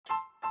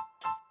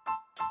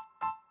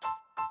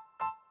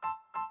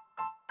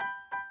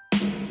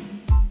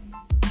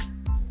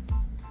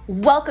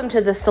Welcome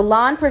to the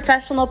Salon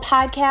Professional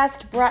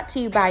Podcast, brought to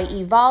you by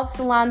Evolve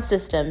Salon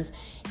Systems.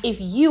 If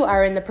you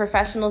are in the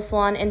professional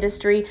salon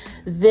industry,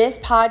 this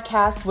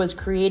podcast was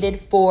created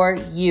for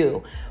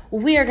you.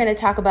 We are going to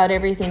talk about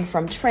everything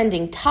from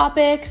trending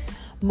topics,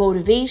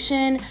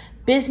 motivation,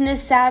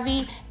 business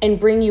savvy, and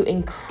bring you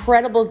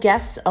incredible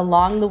guests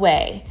along the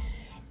way.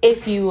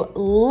 If you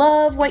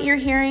love what you're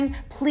hearing,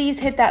 please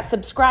hit that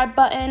subscribe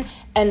button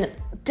and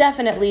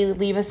definitely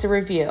leave us a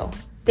review.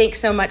 Thanks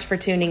so much for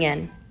tuning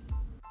in.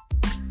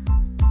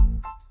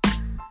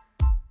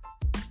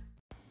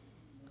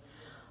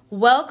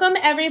 Welcome,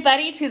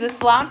 everybody, to the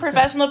Salon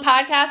Professional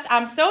Podcast.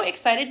 I'm so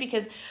excited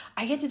because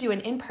I get to do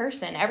an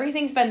in-person.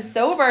 Everything's been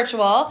so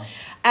virtual,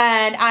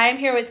 and I'm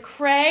here with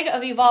Craig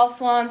of Evolve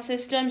Salon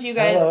Systems. You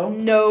guys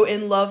know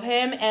and love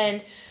him,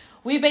 and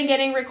we've been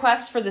getting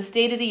requests for the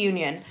State of the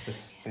Union.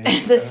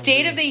 The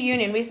State of the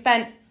Union. We've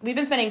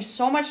been spending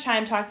so much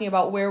time talking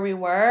about where we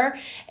were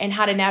and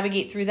how to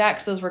navigate through that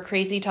because those were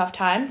crazy tough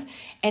times.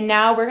 And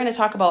now we're going to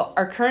talk about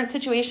our current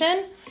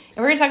situation,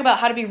 and we're going to talk about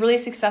how to be really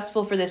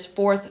successful for this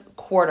fourth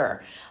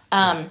quarter.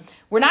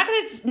 We're not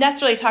going to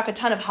necessarily talk a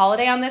ton of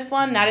holiday on this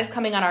one. That is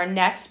coming on our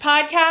next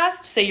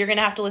podcast. So you're going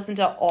to have to listen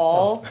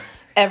to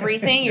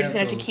everything. You're just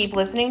going to have to keep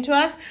listening to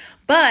us.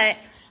 But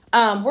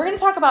we're going to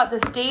talk about the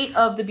state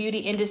of the beauty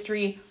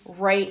industry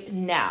right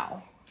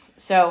now.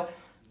 So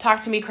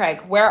talk to me,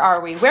 Craig. Where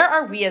are we? Where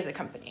are we as a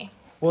company?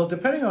 Well,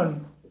 depending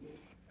on,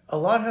 a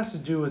lot has to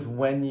do with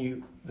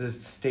when the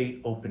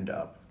state opened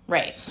up.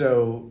 Right.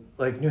 So,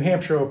 like New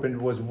Hampshire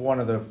was one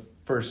of the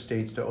first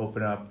states to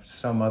open up.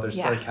 Some others,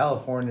 like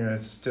California,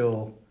 is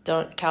still.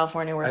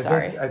 California, we're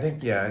sorry. I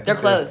think they're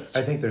closed.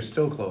 I think they're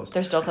still closed.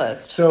 They're still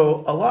closed.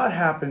 So a lot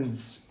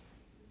happens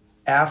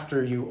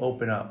after you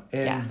open up,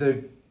 and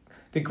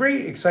the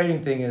great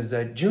exciting thing is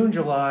that June,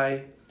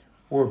 July,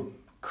 were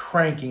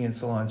cranking in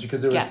salons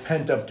because there was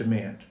pent up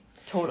demand.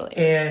 Totally.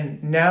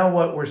 And now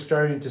what we're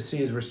starting to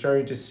see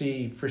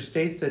for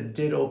states that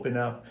did open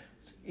up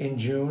in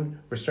June,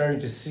 we're starting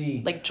to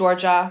see like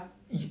Georgia.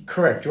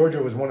 Correct.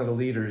 Georgia was one of the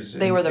leaders.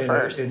 They were the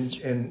first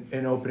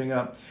in opening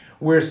up.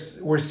 We're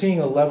seeing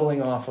a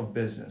leveling off of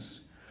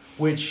business,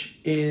 which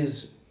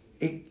is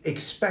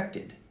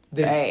expected.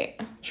 The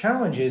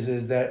challenge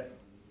is that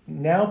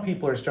now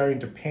people are starting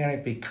to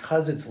panic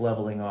because it's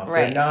leveling off.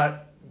 Right. They're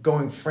not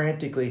going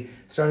frantically.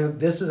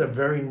 This is a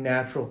very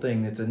natural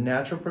thing. It's a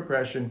natural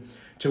progression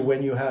to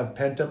when you have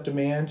pent up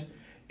demand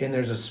and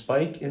there's a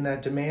spike in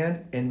that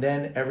demand, and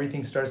then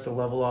everything starts to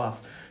level off.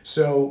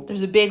 So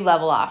there's a big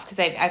level off because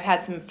I've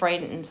had some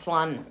frightened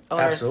salon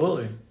owners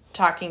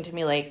talking to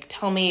me like,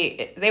 tell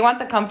me, they want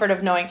the comfort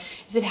of knowing,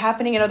 is it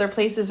happening in other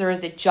places or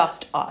is it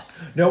just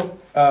us? No,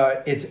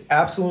 it's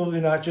absolutely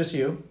not just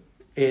you.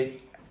 It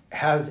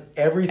has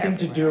everything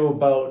to do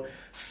about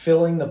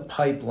filling the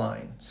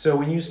pipeline. So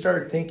when you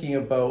start thinking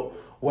about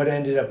what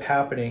ended up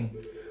happening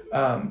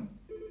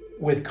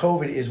with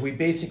COVID is we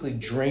basically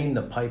drained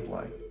the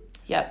pipeline.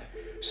 Yep.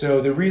 So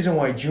the reason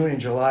why June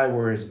and July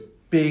were as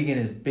big and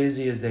as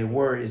busy as they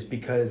were is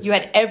because you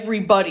had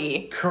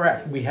everybody.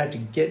 Correct. We had to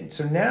get,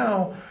 so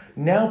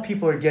now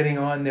people are getting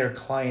on their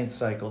client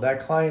cycle.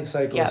 That client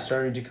cycle is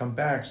starting to come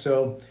back.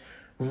 So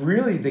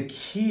really the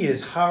key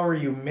is how are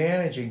you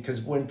managing? Because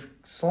when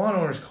salon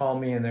owners call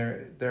me and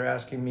they're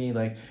asking me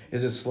like,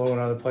 is it slow in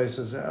other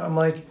places? I'm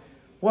like,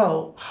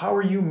 well, how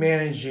are you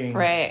managing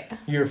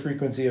your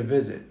frequency of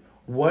visit?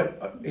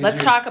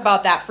 Let's talk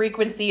about that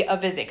frequency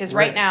of visit, because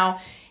right now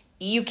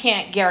you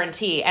can't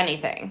guarantee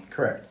anything.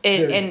 Correct.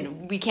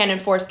 And we can't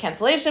enforce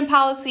cancellation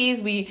policies.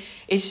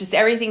 It's just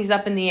everything's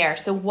up in the air.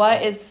 So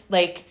what is,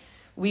 like,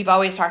 we've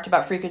always talked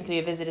about frequency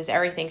of visit is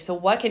everything. So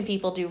what can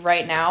people do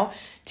right now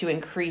to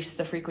increase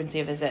the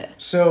frequency of visit?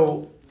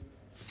 So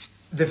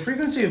the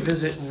frequency of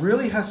visit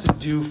really has to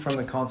do from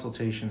the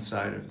consultation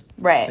side of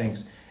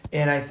things.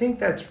 And I think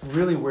that's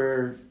really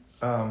where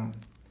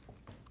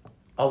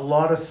a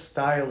lot of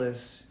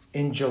stylists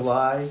in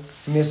July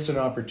missed an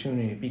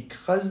opportunity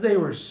because they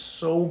were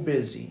so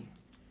busy.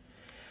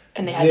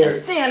 And they had to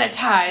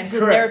sanitize.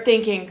 And they're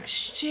thinking,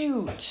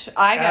 shoot,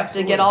 I have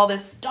to get all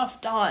this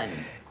stuff done.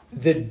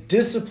 The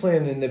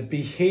discipline and the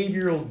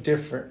behavioral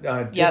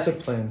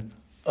discipline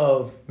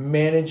of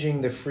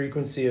managing the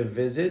frequency of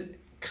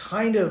visit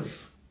kind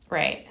of...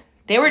 Right.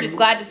 They were just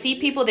glad to see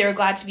people. They were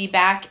glad to be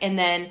back. And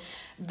then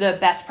the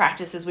best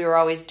practices we were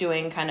always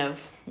doing kind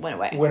of went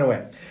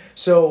away.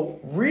 So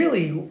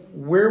really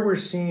where we're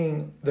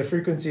seeing the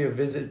frequency of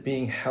visit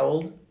being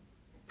held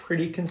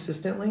pretty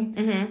consistently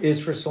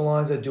is for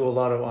salons that do a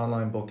lot of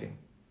online booking.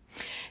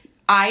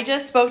 I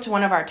just spoke to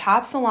one of our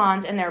top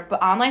salons and their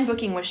online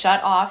booking was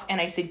shut off, and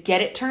I said,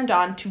 get it turned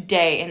on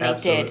today. And they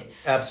did.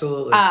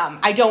 Absolutely.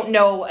 I don't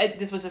know.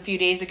 This was a few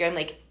days ago. I'm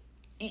like,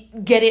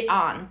 get it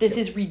on. This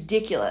is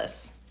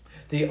ridiculous.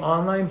 The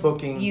online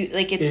booking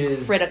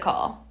it's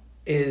critical.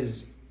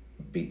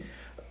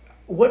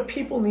 What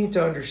people need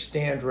to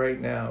understand right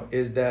now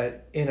is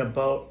that in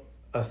about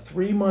a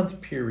 3-month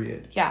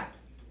period,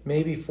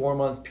 maybe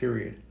 4-month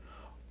period,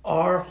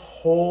 our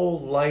whole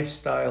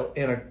lifestyle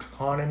and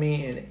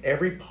economy and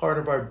every part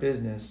of our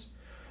business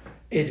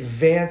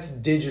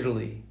advanced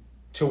digitally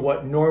to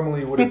what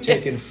normally would have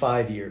taken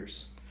 5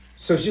 years.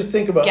 So just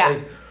think about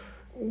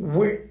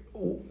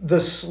the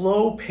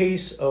slow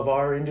pace of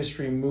our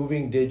industry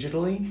moving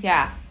digitally.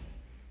 Yeah.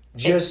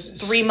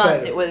 Just 3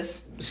 months it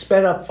was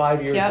sped up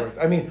 5 years worth.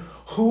 I mean,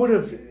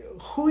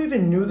 who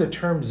even knew the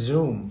term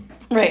Zoom?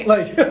 Right.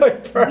 Like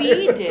prior,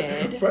 we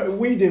did.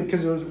 We did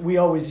because we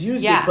always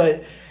used it,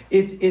 but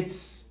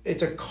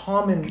it's a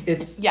common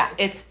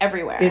it's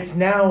everywhere. It's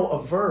now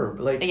a verb.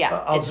 Like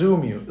I'll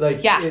Zoom you.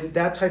 Like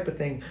that type of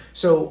thing.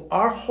 So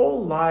our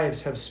whole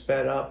lives have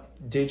sped up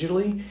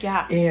digitally.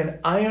 Yeah. And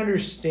I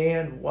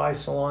understand why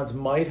salons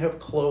might have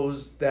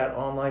closed that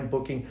online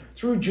booking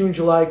through June,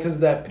 July because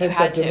of that pent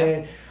up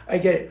demand. I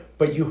get it,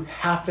 but you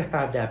have to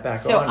have that back on.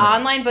 So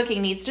online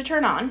booking needs to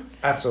turn on.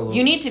 Absolutely.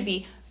 You need to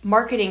be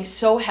marketing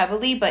so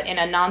heavily, but in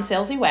a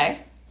non-salesy way.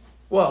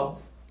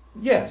 Well,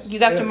 yes. You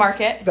have to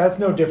market. That's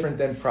no different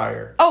than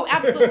prior. Oh,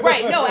 absolutely.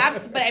 Right. No,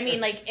 absolutely. But I mean,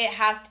 like,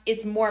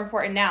 it's more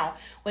important now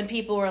when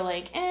people were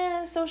like,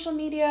 social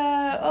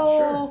media.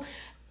 Oh,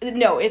 sure.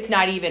 No, it's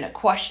not even a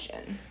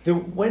question.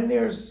 When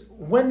there's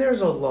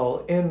a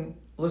lull, and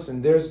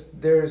listen,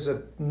 there's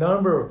a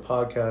number of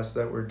podcasts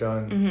that were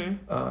done,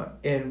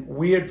 and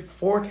we had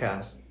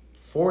forecast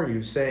for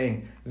you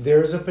saying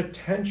there's a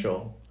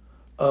potential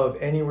of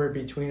anywhere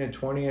between a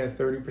 20 and a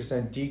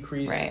 30%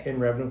 decrease in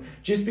revenue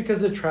just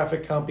because of the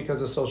traffic count,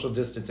 because of social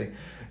distancing.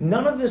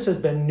 None of this has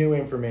been new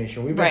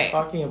information. We've been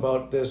talking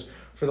about this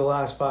for the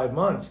last 5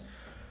 months,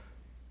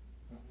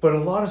 but a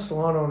lot of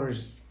salon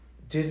owners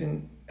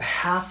didn't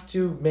have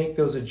to make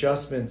those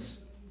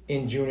adjustments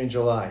in June and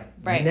July.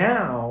 Right.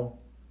 Now,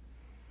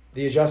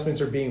 the adjustments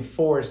are being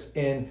forced,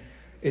 and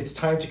it's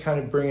time to kind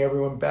of bring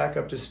everyone back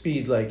up to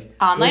speed. Like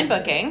online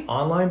booking.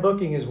 Online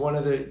booking is one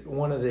of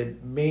the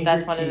major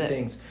key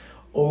things.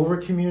 Over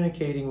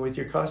communicating with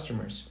your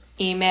customers.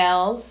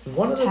 Emails.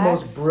 One of the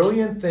most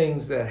brilliant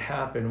things that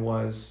happened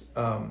was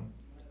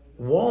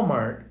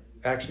Walmart.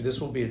 Actually, this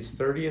will be its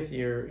 30th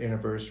year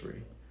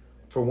anniversary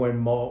for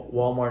when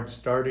Walmart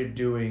started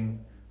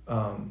doing.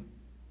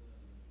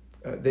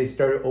 They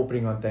started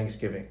opening on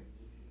Thanksgiving.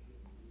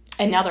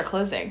 And now they're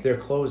closing. They're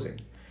closing.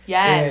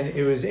 Yes. And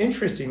it was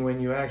interesting when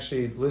you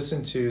actually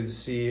listen to the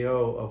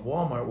CEO of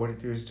Walmart, what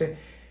he was saying.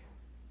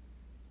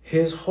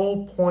 His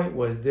whole point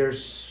was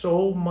there's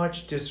so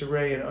much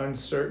disarray and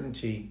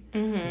uncertainty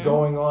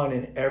going on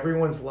in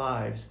everyone's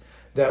lives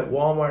that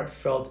Walmart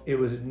felt it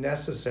was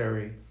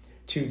necessary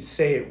to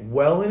say it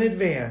well in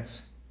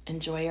advance.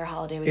 Enjoy your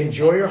holiday with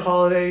Enjoy your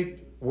holiday.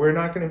 We're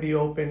not going to be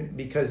open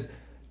because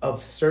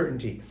of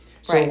certainty.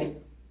 So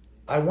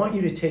I want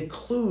you to take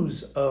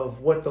clues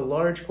of what the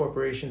large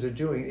corporations are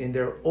doing, and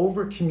they're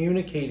over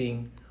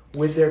communicating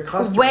with their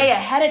customers way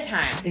ahead of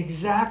time.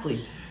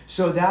 Exactly.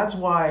 So that's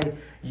why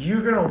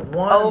you're gonna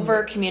want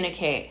over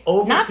communicate,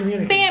 not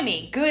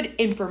spammy. Good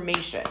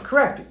information.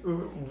 Correct.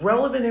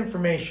 Relevant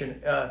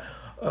information.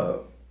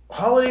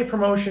 Holiday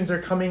promotions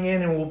are coming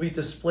in and will be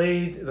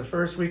displayed the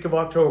first week of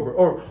October,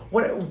 or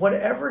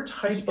whatever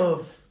type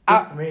of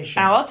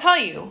information. I'll tell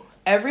you.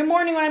 Every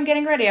morning when I'm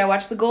getting ready, I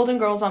watch The Golden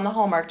Girls on the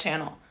Hallmark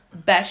Channel.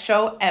 Best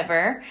show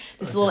ever.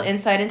 This is a little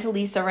insight into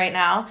Lisa right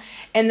now.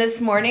 And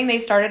this morning they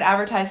started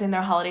advertising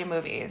their holiday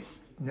movies.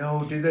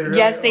 No, did they really?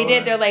 Yes, they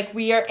did. They're like,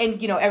 we are,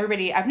 and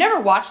everybody, I've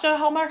never watched a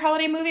Hallmark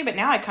holiday movie, but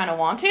now I kind of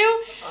want to.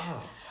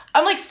 Oh.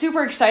 I'm like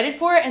super excited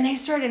for it. And they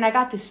started, and I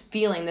got this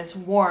feeling, this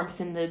warmth,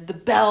 and the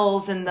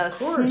bells and the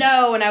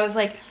snow. And I was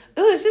like,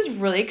 ooh, this is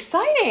really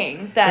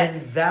exciting.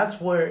 And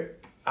that's where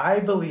I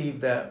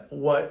believe that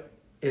what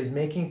is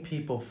making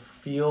people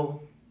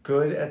feel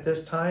good at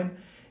this time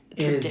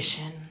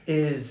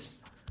is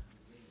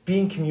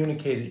being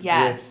communicated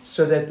with,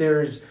 so that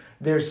there's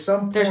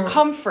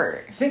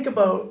comfort. Think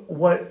about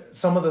what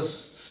some of the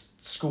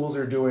schools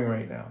are doing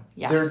right now.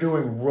 Yes. They're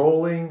doing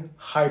rolling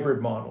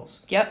hybrid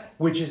models. Yep.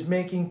 Which is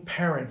making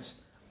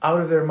parents out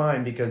of their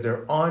mind because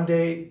they're on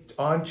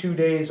 2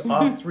 days,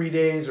 off 3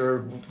 days, or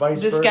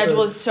vice versa. The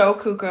schedule is so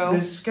cuckoo.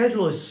 The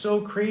schedule is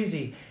so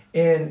crazy.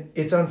 And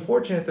it's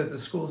unfortunate that the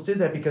schools did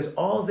that because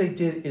all they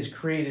did is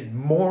created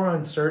more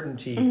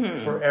uncertainty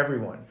for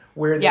everyone.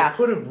 Where they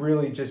could have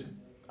really just,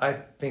 I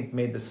think,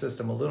 made the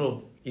system a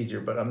little easier,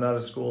 but I'm not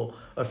a school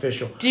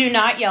official. Do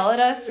not yell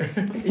at us.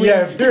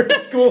 Yeah, if you're a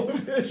school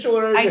official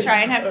or anything. I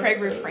try and have Craig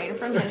refrain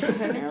from his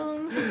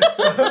opinions.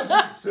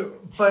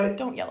 But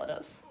don't yell at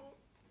us.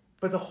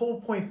 But the whole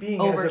point being,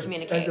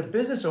 as a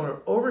business owner,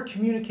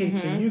 over-communicate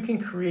so you can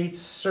create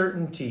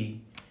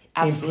certainty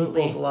in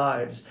people's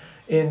lives.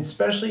 And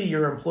especially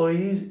your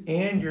employees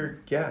and your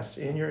guests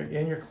and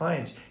your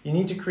clients. You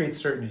need to create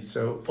certainty,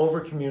 so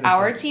over-communicate.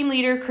 Our team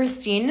leader,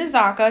 Christine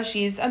Nizaka,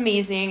 she's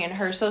amazing, and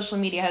her social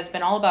media has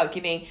been all about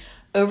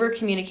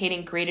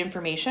over-communicating great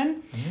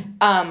information.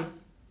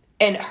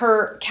 And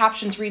her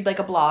captions read like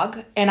a blog,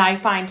 and I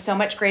find so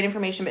much great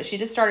information. But she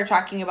just started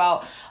talking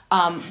about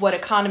what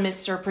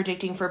economists are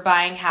predicting for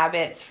buying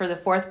habits for the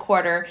fourth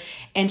quarter,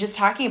 and just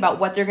talking about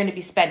what they're going to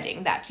be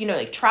spending. That,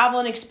 like travel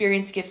and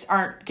experience gifts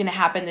aren't going to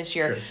happen this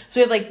year. Sure. So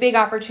we have like big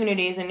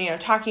opportunities, and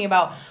talking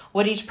about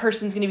what each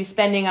person's going to be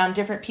spending on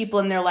different people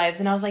in their lives.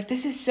 And I was like,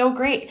 this is so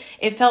great.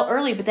 It felt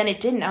early, but then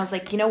it didn't. I was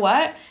like, you know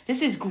what?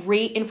 This is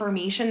great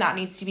information that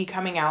needs to be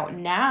coming out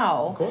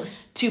now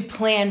to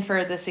plan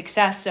for the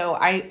success. So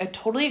I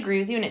totally agree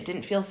with you, and it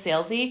didn't feel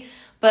salesy.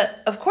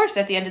 But of course,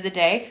 at the end of the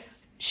day,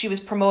 she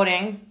was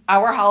promoting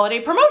our holiday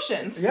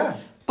promotions. Yeah.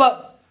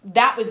 But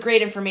that was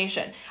great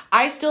information.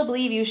 I still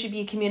believe you should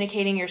be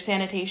communicating your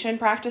sanitation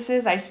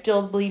practices. I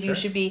still believe you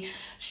should be...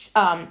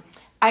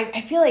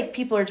 I feel like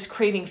people are just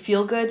craving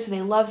feel good, so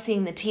they love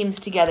seeing the teams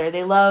together.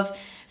 They love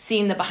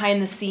seeing the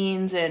behind the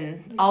scenes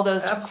and all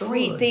those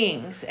great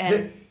things.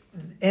 And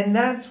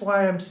that's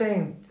why I'm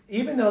saying,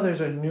 even though there's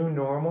a new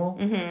normal,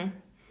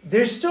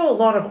 there's still a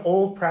lot of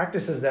old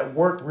practices that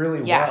work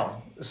really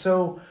well.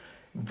 So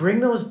bring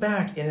those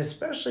back, and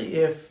especially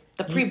if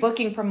the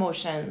pre-booking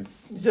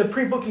promotions.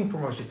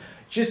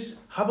 Just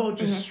how about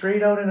just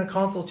straight out in a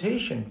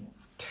consultation,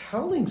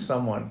 telling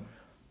someone,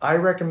 I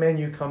recommend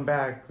you come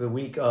back the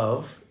week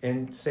of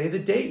and say the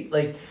date.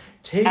 Like,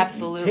 take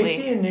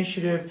the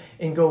initiative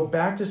and go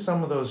back to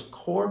some of those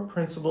core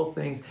principle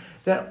things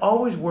that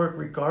always work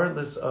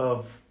regardless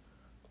of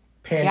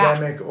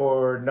pandemic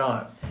or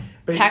not.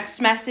 But text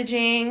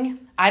messaging.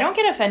 I don't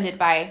get offended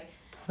by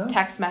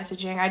text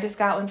messaging. I just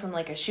got one from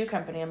like a shoe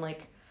company. I'm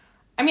like,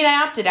 I mean,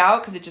 I opted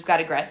out because it just got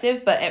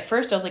aggressive. But at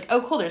first I was like,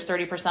 oh, cool, there's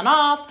 30%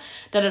 off.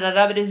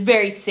 But it's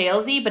very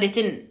salesy, but it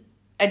didn't.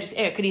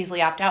 It could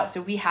easily opt out.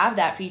 So we have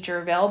that feature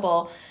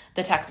available,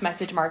 the text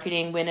message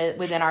marketing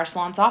within our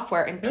salon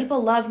software. And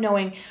people love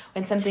knowing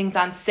when something's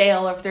on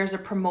sale or if there's a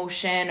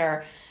promotion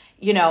or,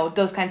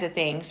 those kinds of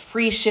things.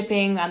 Free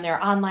shipping on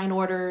their online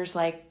orders.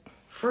 Like,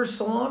 for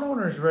salon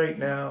owners right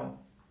now,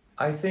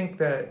 I think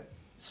that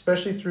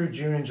especially through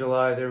June and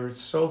July, they were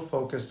so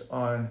focused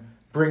on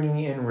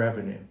bringing in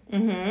revenue.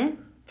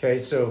 Okay,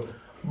 so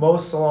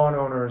most salon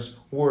owners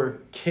were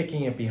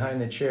kicking it behind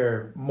the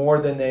chair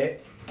more than they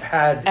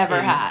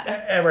ever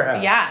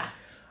had. Yeah.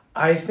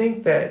 I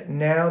think that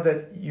now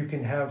that you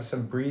can have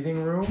some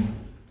breathing room,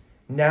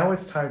 now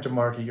it's time to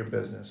market your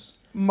business.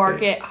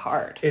 Market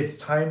hard. It's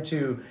time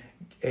to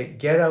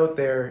get out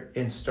there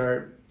and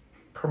start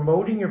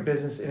promoting your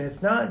business. And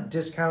it's not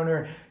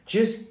discounter,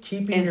 just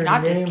keeping your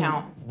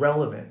name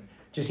relevant.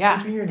 Just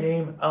keeping your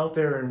name out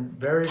there and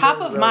very top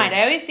of mind.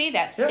 I always say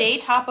that. Stay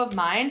top of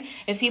mind.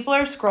 If people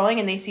are scrolling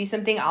and they see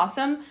something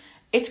awesome,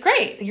 it's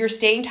great. You're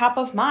staying top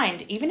of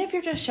mind. Even if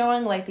you're just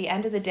showing like the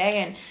end of the day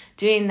and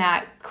doing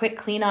that quick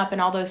cleanup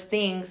and all those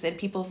things, and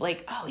people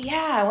like, oh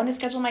yeah, I want to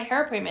schedule my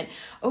hair appointment.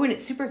 Oh, and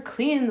it's super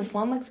clean. The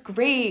salon looks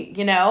great,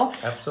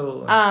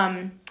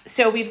 Absolutely.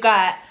 So we've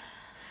got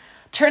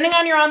turning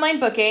on your online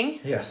booking.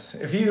 Yes.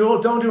 If you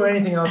don't do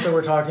anything else that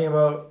we're talking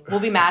about,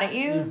 we'll be mad at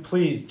you.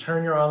 Please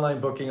turn your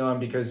online booking on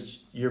because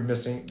you're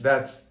missing.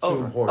 That's too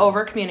important.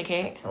 Over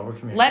communicate.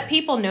 Let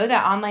people know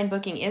that online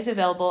booking is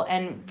available.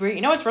 And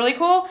what's really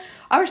cool?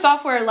 Our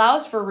software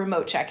allows for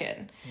remote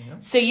check-in.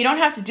 So you don't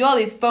have to do all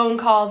these phone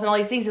calls and all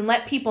these things, and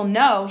let people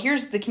know,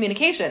 here's the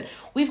communication.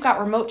 We've got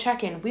remote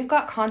check-in. We've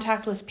got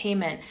contactless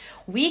payment.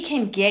 We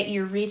can get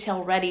your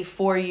retail ready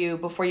for you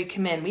before you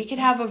come in. We could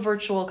have a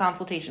virtual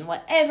consultation,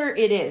 whatever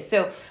it is.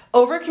 So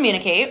over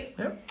communicate.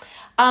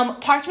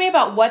 Talk to me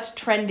about what's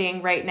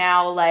trending right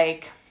now.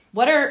 Like,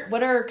 what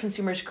are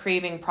consumers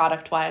craving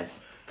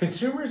product-wise?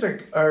 Consumers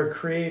are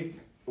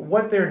craving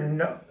what they're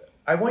not.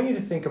 I want you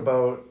to think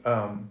about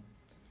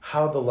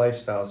how the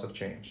lifestyles have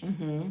changed.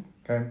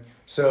 Okay,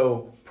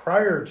 so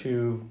prior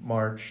to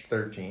March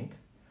 13th,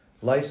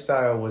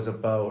 lifestyle was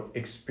about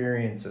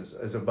experiences,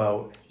 is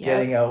about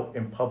getting out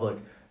in public,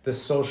 the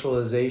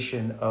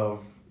socialization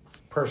of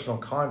personal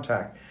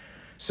contact.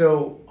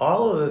 So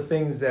all of the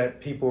things that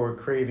people were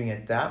craving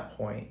at that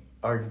point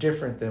are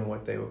different than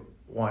what they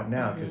want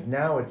now, because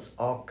now it's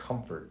all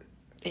comfort.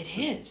 It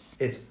is.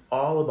 It's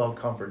all about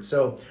comfort.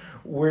 So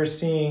we're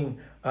seeing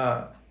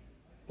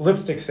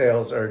lipstick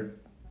sales are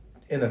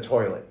in the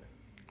toilet.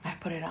 I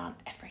put it on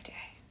every day.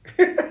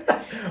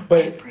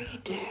 But every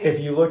day. If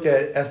you look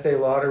at Estee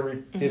Lauder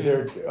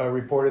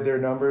reported their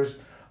numbers,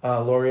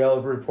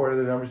 L'Oreal reported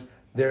their numbers,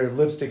 their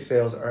lipstick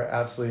sales are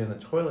absolutely in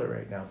the toilet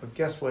right now. But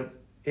guess what?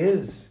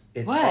 It's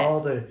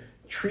all the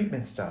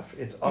treatment stuff.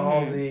 It's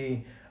all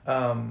the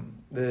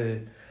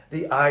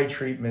eye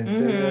treatments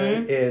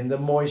and the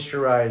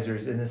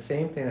moisturizers, and the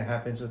same thing that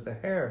happens with the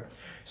hair.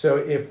 So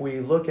if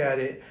we look at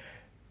it,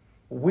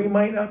 we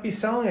might not be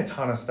selling a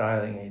ton of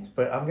styling aids,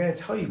 but I'm going to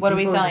tell you, what are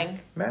we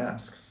selling?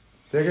 Masks.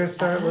 They're going to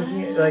start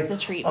looking at like the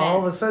treatment. All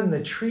of a sudden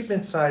the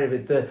treatment side of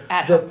it, the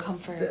at-home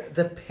comfort,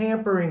 the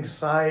pampering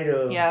side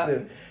of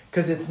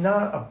because it's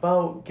not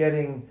about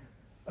getting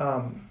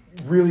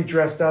really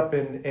dressed up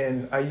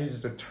and I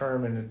use the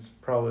term and it's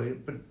probably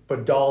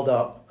but dolled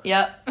up.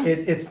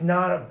 It's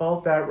not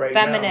about that right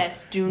now.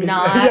 Feminists, do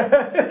not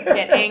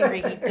get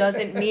angry. He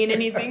doesn't mean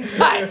anything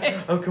by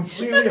it. I'm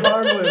completely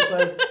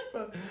harmless.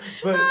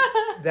 But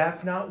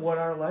that's not what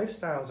our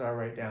lifestyles are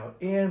right now.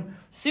 And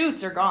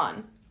suits are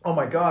gone. Oh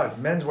my God,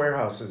 Men's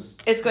Warehouse is...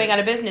 It's going out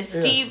of business.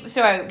 Yeah. Steve,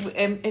 so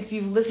if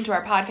you've listened to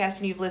our podcast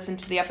and you've listened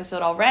to the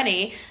episode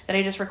already that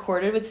I just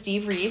recorded with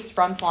Steve Reese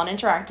from Salon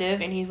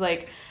Interactive, and he's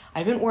like, I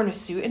haven't worn a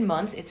suit in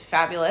months. It's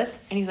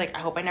fabulous. And he's like, I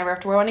hope I never have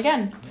to wear one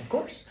again. Of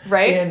course.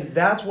 Right? And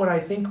that's what I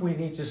think we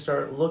need to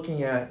start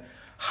looking at.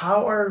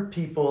 How are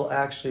people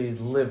actually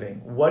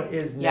living? What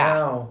is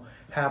now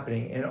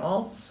happening? And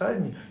all of a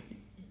sudden...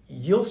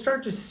 you'll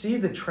start to see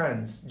the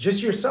trends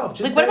just yourself.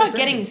 Just like, what about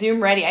getting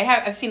Zoom ready?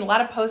 I've seen a lot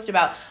of posts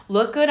about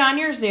look good on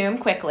your Zoom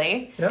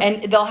quickly,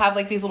 and they'll have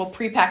like these little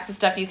pre-packs of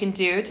stuff you can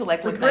do to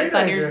like look nice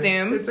on your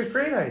Zoom. It's a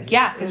great idea.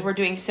 Yeah, because we're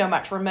doing so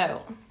much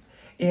remote.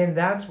 And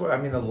that's what, I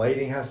mean, the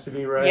lighting has to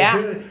be right.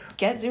 Yeah,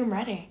 get Zoom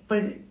ready.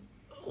 But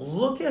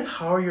look at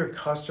how your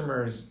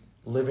customers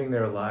living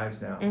their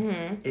lives now.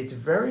 Mm-hmm. It's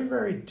very,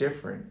 very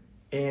different.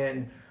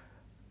 And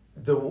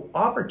the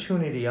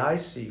opportunity I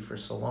see for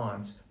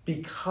salons,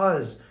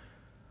 because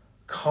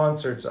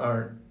concerts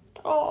aren't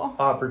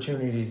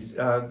opportunities,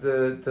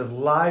 the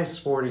live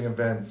sporting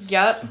events,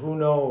 who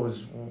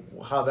knows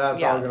how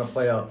that's all going to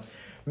play out.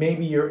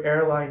 Maybe your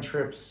airline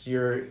trips,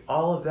 your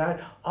all of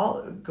that,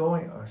 all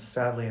going,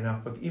 sadly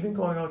enough, but even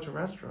going out to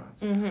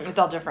restaurants. Mm-hmm. It's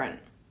all different.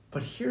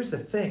 But here's the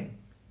thing,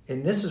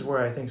 and this is where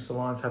I think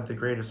salons have the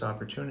greatest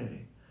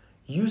opportunity.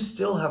 You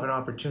still have an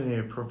opportunity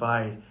to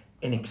provide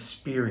an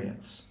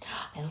experience.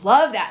 I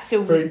love that.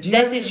 So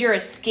this is your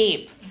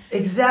escape.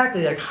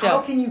 Exactly. Like, so,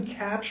 how can you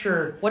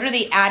capture... what are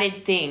the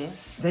added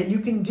things that you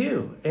can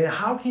do? And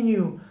how can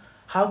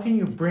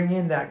you bring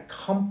in that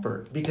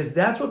comfort? Because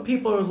that's what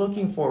people are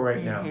looking for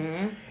right now.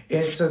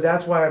 And so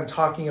that's why I'm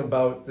talking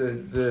about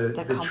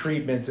the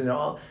treatments and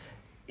all.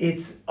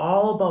 It's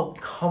all about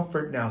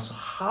comfort now. So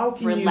how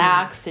can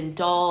relax,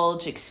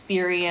 indulge,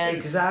 experience.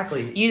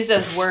 Exactly. Use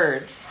those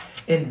words.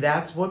 And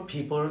that's what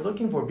people are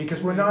looking for,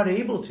 because we're not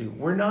able to.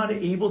 We're not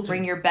able to.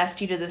 Bring your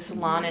bestie to the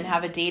salon and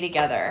have a day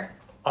together.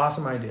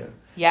 Awesome idea.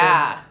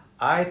 Yeah. And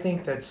I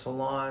think that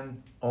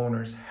salon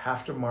owners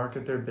have to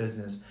market their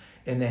business,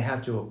 and they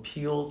have to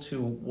appeal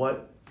to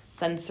what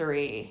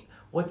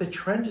the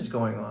trend is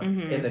going on.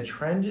 Mm-hmm. And the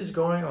trend is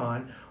going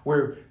on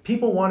where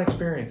people want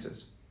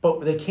experiences,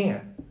 but they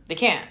can't. They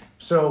can't.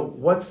 So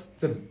what's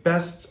the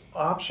best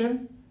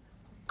option?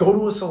 Go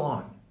to a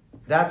salon.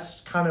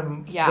 That's kind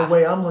of the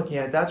way I'm looking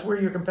at it. That's where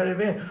your competitive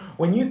advantage.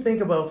 When you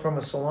think about from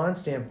a salon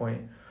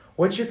standpoint,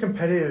 what's your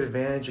competitive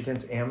advantage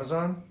against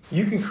Amazon?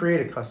 You can create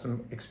a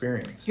custom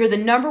experience. You're the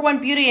number one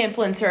beauty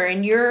influencer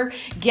in your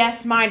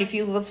guest mind. If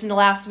you listened to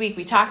last week,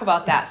 we talk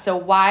about that. So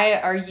why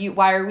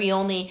are we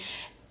only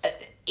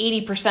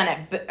 80%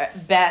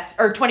 at best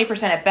or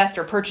 20% at best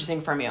are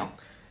purchasing from you?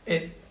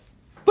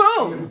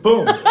 Boom.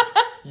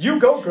 You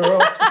go, girl.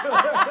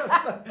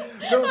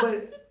 No,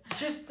 but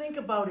just think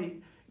about it.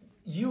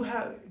 You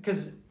have,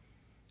 because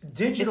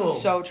digital,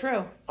 it's so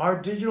true. Our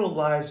digital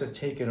lives have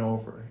taken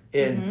over,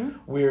 and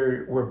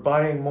we're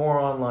buying more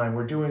online.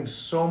 We're doing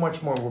so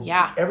much more.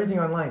 Everything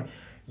online.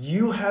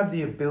 You have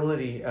the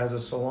ability as a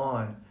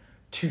salon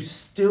to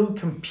still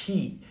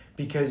compete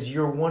because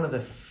you're one of the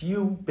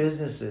few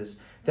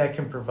businesses that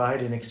can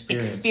provide an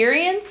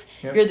experience.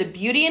 Yep. You're the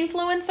beauty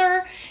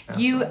influencer.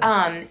 Absolutely. You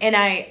and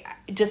I,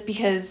 just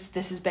because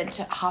this has been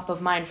top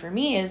of mind for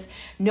me, is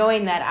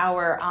knowing that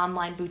our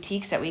online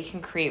boutiques that we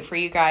can create for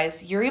you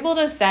guys, you're able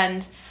to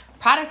send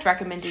product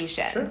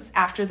recommendations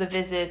after the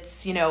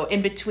visits,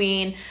 in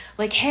between,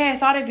 like, hey, I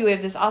thought of you, we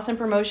have this awesome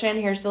promotion,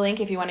 here's the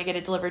link if you want to get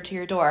it delivered to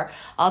your door,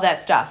 all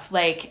that stuff.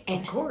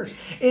 Of course.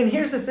 And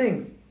here's the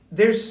thing,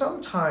 there's some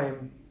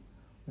time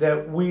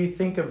that we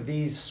think of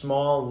these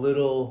small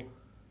little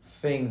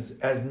things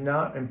as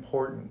not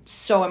important.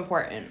 So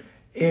important.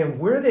 And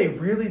where they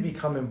really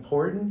become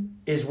important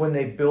is when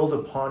they build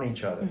upon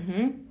each other.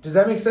 Mm-hmm. Does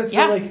that make sense?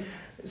 Yeah. So like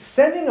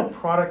sending a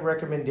product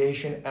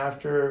recommendation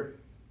after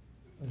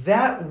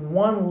that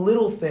one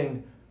little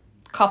thing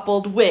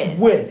coupled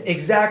with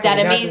exactly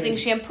that amazing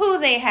shampoo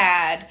they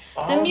had,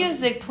 the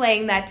music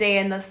playing that day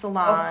in the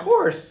salon. Of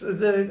course.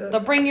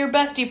 The Bring Your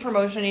Bestie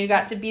promotion, you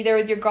got to be there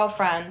with your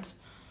girlfriend.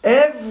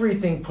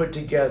 Everything put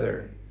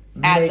together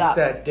makes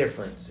that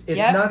difference. It's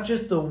not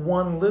just the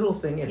one little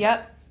thing, it's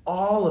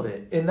all of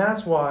it. And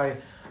that's why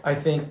I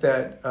think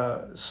that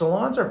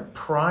salons are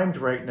primed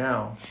right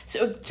now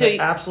to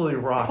absolutely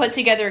rock. Put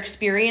together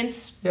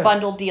experience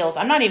bundled deals.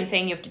 I'm not even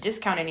saying you have to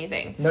discount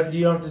anything. No,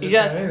 you don't have to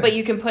discount anything. But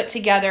you can put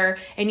together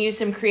and use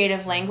some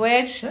creative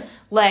language,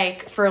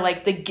 like for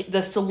like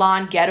the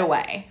salon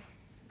getaway.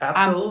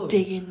 Absolutely. I'm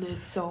digging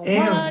this so much.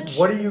 And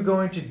what are you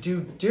going to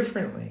do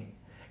differently?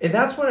 And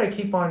that's what I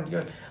keep on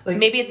doing. Like,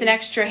 maybe it's an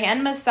extra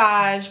hand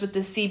massage with the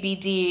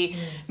CBD,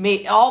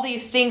 all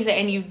these things,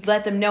 and you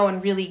let them know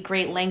in really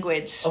great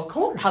language, of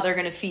course, how they're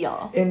going to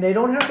feel. And they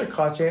don't have to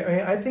cost you. I mean,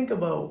 I think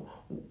about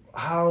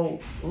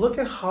look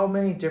at how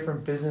many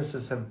different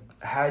businesses have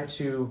had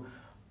to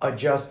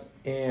adjust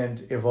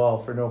and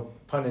evolve, for no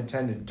pun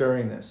intended,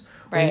 during this.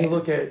 Right. When you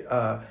look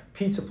at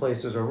pizza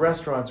places or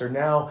restaurants, or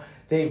now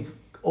they've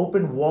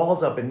opened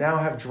walls up and now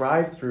have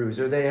drive-thrus,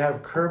 or they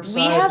have curbside.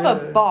 We have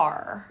a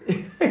bar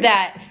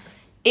that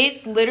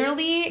It's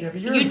literally... Yeah, but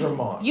you're in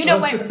Vermont. You know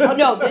what? Oh,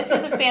 no, this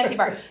is a fancy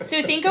bar.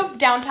 So think of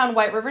downtown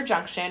White River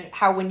Junction,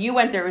 how when you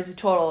went there, it was a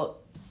total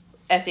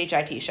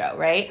SHIT show,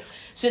 right?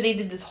 So they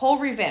did this whole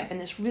revamp, and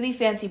this really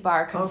fancy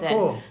bar comes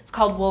in. It's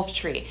called Wolf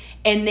Tree.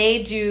 And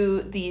they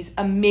do these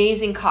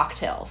amazing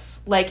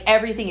cocktails. Like,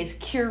 everything is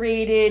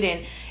curated,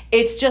 and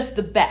it's just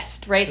the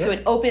best, right? Yep. So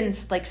it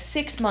opens like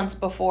 6 months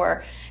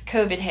before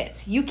COVID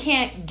hits. You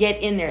can't get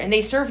in there, and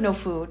they serve no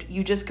food.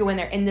 You just go in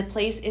there, and the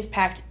place is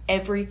packed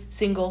every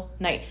single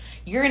night.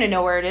 You're going to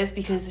know where it is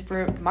because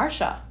for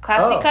Marsha,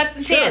 Classy Cuts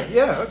and Tans.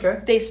 Yeah,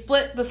 okay. They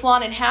split the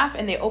salon in half,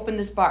 and they open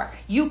this bar.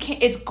 You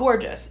can't. It's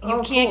gorgeous.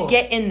 You can't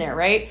get in there,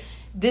 right?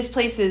 This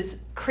place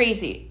is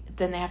crazy.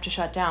 Then they have to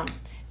shut down.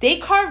 They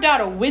carved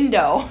out a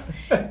window,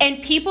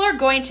 and people are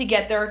going to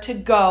get their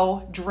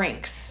to-go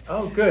drinks.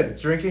 Oh, good.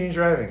 Drinking and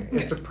driving.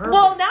 It's a perfect...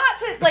 Well, not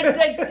to,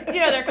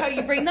 like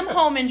you bring them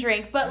home and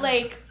drink, but,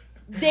 like,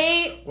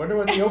 they... Wonder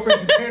what the open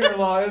container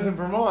law is in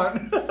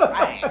Vermont. It's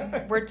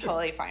fine. We're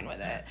totally fine with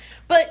it.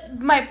 But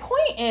my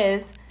point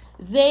is,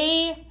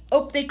 they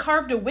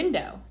carved a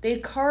window. They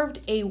carved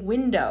a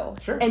window.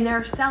 Sure. And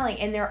they're selling,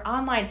 and they're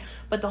online.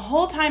 But the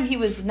whole time he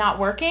was not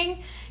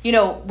working,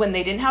 when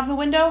they didn't have the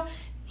window...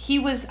 He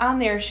was on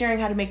there sharing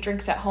how to make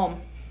drinks at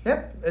home.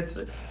 Yep, it's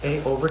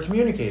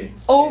over-communicating.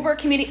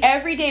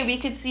 Every day we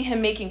could see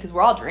him making, because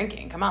we're all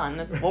drinking. Come on,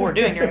 this is what we're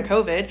doing during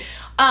COVID.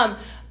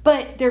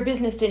 But their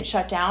business didn't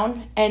shut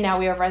down, and now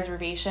we have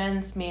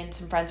reservations. Me and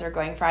some friends are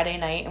going Friday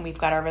night, and we've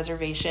got our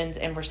reservations,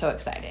 and we're so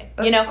excited.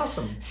 That's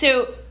awesome.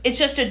 So it's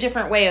just a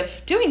different way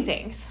of doing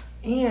things.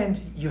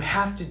 And you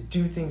have to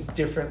do things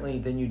differently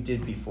than you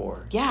did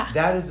before. Yeah.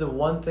 That is the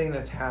one thing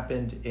that's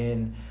happened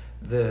in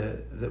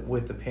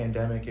with the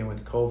pandemic and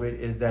with COVID,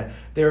 is that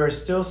there are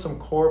still some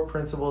core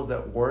principles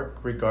that work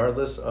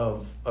regardless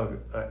of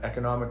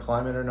economic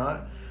climate or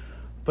not.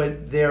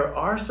 But there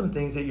are some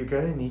things that you're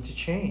going to need to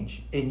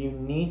change, and you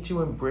need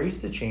to embrace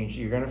the change.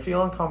 You're going to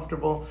feel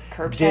uncomfortable.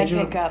 Curbside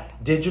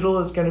pickup. Digital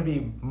is going to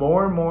be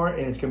more and more,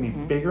 and it's going to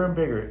be bigger and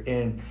bigger.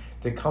 And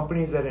the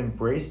companies that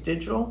embrace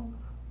digital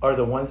are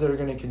the ones that are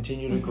going to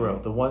continue to grow.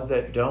 The ones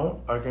that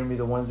don't are going to be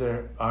the ones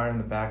that are on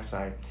the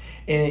backside.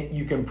 And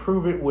you can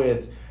prove it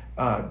with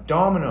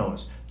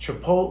Domino's,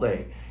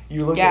 Chipotle.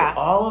 You look at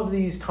all of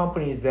these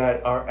companies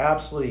that are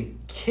absolutely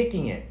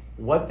kicking it.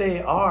 What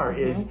they are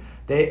is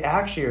they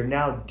actually are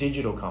now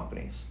digital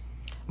companies.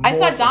 I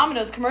saw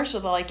Domino's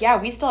commercial. They're like,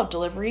 yeah, we still have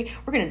delivery.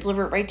 We're going to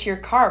deliver it right to your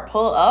car.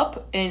 Pull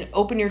up and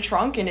open your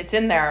trunk and it's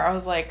in there. I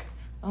was like,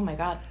 oh my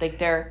God. Like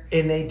they're...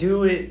 And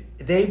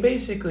they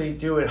basically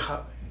do it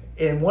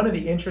in one of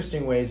the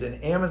interesting ways,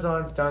 and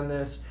Amazon's done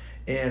this,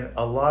 and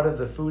a lot of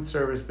the food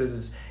service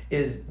business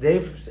is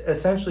they've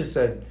essentially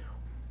said,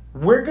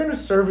 we're going to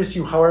service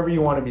you however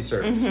you want to be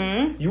serviced.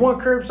 You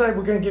want curbside,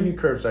 we're going to give you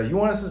curbside. You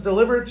want us to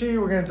deliver it to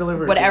you, we're going to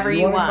deliver it whatever to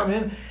you. You want. To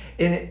come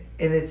in,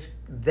 and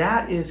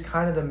that is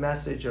kind of the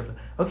message of,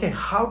 okay,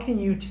 how can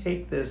you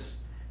take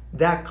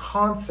that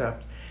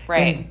concept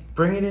and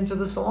bring it into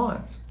the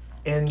salons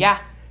and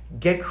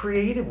get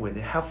creative with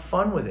it, have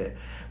fun with it.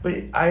 But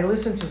I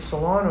listen to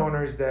salon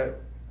owners that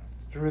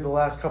through the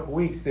last couple of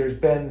weeks, they've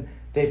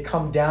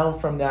come down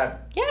from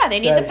that. Yeah,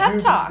 they need the pep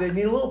talk. They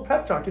need a little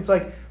pep talk. It's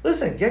like,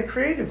 listen, get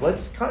creative.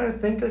 Let's kind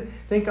of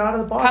think out of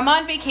the box. Come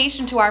on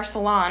vacation to our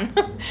salon.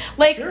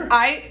 Sure.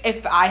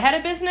 If I had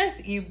a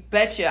business, you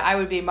betcha I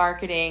would be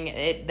marketing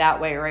it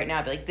that way right now.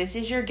 I'd be like, this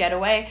is your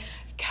getaway.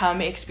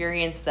 Come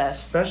experience this.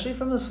 Especially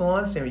from the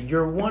salon standpoint,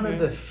 you're one of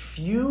the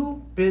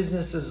few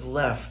businesses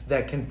left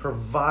that can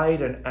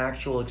provide an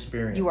actual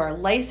experience. You are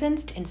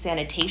licensed in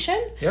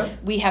sanitation. Yep.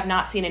 We have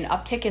not seen an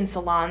uptick in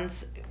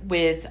salons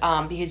with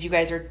because you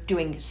guys are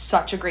doing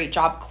such a great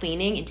job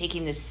cleaning and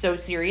taking this so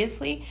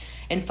seriously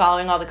and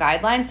following all the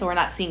guidelines. So we're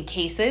not seeing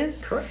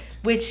cases. Correct.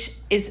 Which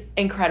is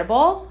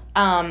incredible.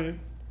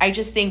 I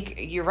just think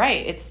you're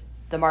right. It's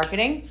the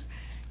marketing.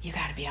 You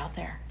got to be out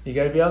there. You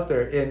got to be out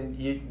there, and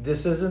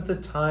this isn't the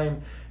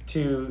time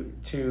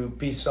to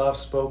be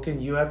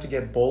soft-spoken. You have to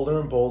get bolder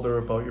and bolder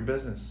about your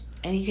business.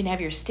 And you can have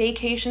your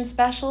staycation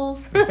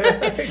specials.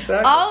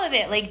 Exactly. All of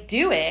it. Like,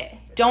 do it.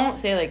 Don't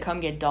say, like, come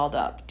get dolled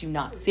up. Do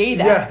not say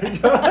that.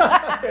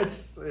 Yeah.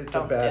 it's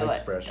a bad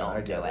expression. I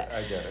get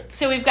it.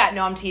 So we've got,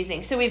 no, I'm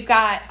teasing. So we've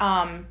got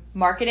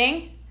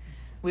marketing.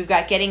 We've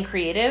got getting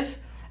creative.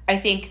 I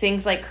think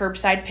things like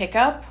curbside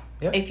pickup.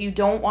 Yep. If you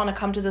don't want to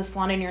come to the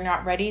salon and you're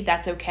not ready,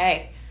 that's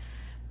okay.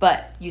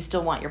 But you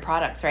still want your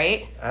products,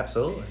 right?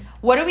 Absolutely.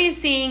 What are we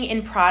seeing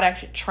in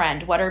product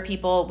trend? What are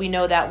people... We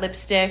know that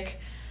lipstick...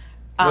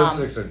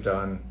 Lipsticks are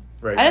done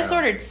right now. I just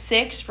ordered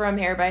 6 from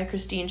Hair by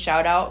Christine,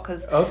 shout out,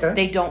 because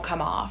they don't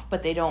come off,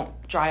 but they don't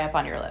dry up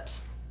on your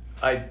lips.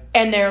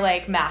 And they're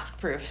like mask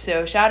proof.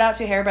 So shout out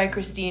to Hair by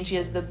Christine. She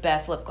has the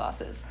best lip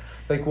glosses.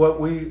 Like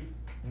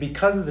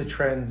because of the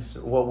trends,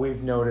 what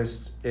we've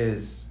noticed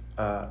is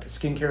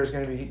skincare is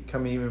going to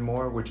become even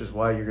more, which is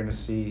why you're going to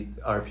see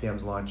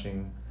RPM's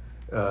launching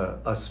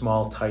a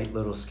small, tight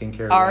little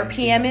skincare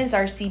RPM is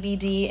our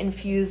CBD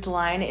infused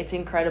line. It's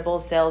incredible.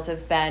 Sales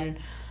have been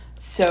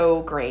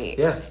so great.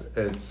 Yes,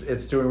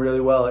 it's doing really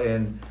well.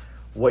 And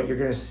what you're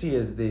going to see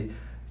is the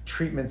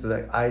treatments,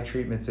 like eye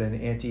treatments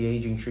and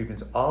anti-aging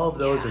treatments, all of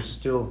those are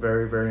still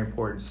very, very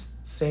important.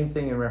 Same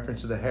thing in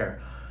reference to the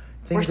hair.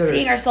 We're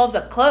seeing ourselves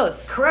up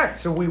close. Correct.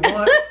 So we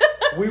want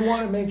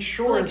to make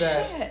sure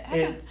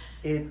that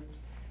it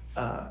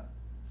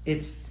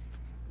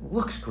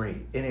looks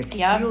great and it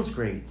feels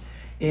great.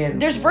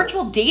 And there's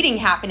virtual dating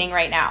happening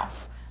right now.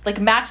 Like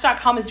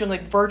Match.com is doing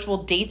like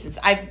virtual dates.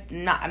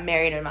 I'm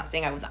married. I'm not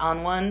saying I was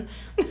on one.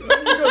 You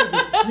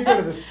go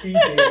to the speed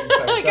dating sites.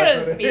 I go to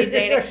the speed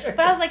dating.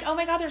 But I was like, oh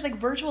my God, there's like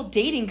virtual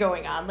dating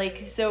going on.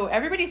 Like, so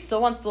everybody still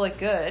wants to look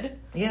good.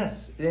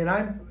 Yes.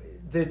 And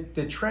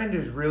the trend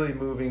is really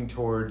moving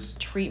towards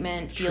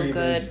treatment, feel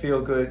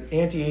good.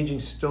 Anti-aging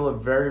is still a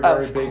very,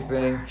 very big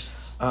thing.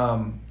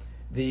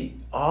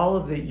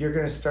 You're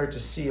going to start to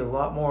see a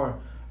lot more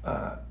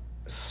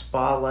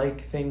spa-like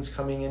things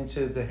coming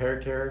into the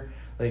hair care.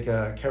 Like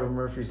Kevin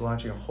Murphy's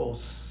launching a whole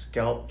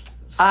scalp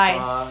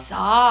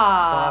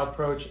spa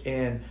approach,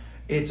 and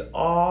it's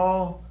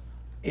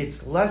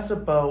less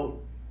about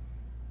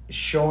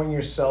showing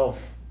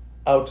yourself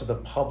out to the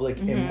public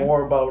and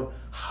more about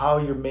how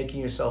you're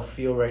making yourself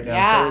feel right now.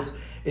 Yeah. So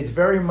it's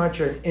very much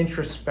an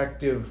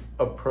introspective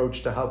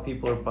approach to how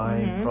people are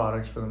buying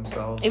products for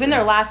themselves. Even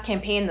their last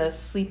campaign, the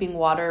sleeping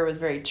water was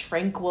very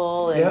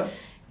tranquil and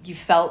you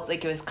felt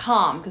like it was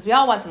calm, because we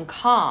all want some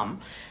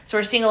calm. So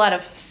we're seeing a lot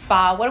of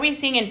spa. What are we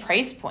seeing in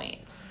price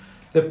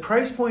points? The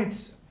price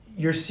points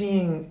you're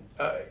seeing,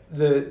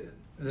 the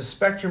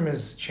spectrum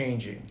is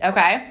changing.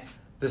 Okay.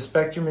 The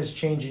spectrum is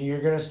changing. You're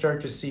going to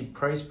start to see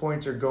price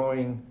points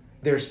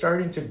they're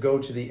starting to go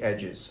to the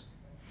edges.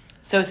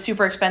 So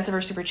super expensive or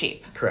super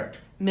cheap? Correct.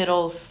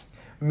 Middle's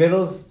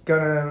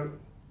going to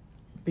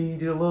be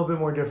a little bit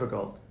more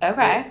difficult.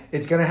 Okay.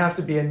 It's going to have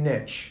to be a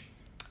niche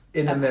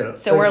in the middle.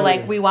 So we're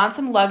like, we want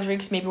some luxury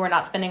because maybe we're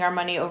not spending our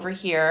money over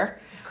here.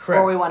 Correct.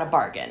 Or we want a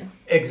bargain.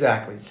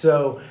 Exactly.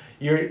 So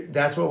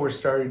that's what we're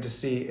starting to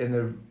see in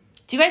the...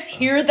 Do you guys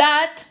hear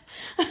that?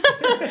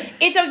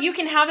 You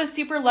can have a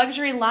super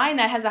luxury line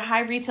that has a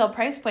high retail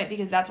price point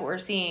because that's what we're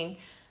seeing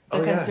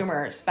the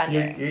consumer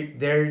spending.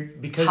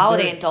 Because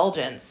holiday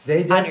indulgence.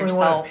 They definitely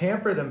want to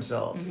pamper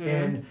themselves.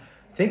 And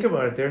think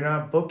about it. They're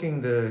not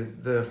booking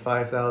the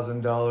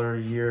 $5,000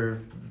 a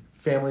year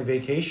family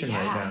vacation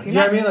right now. You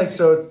know what I mean? Like,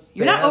 so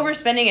you're not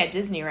overspending at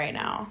Disney right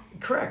now.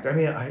 Correct. I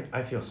mean,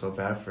 I feel so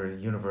bad for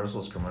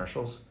Universal's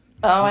commercials.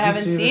 Oh, I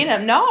haven't seen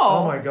them. No.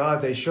 Oh my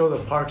God, they show the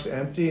parks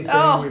empty,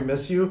 saying we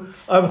miss you.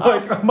 I'm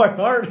like, my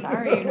heart.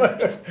 Sorry,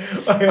 Universal.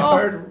 my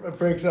heart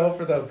breaks out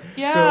for them.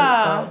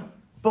 Yeah. So,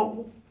 but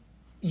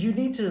you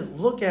need to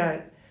look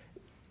at.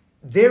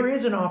 There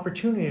is an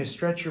opportunity to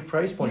stretch your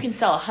price points. You can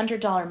sell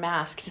 $100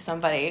 mask to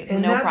somebody,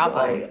 and no that's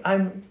problem.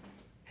 Why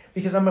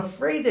because I'm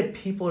afraid that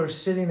people are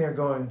sitting there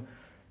going,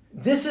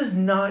 this is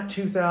not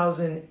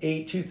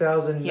 2008,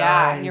 2009.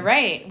 Yeah, you're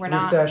right. We're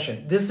not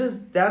recession.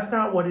 That's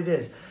not what it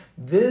is.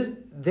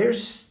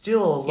 There's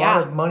still a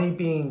lot of money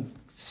being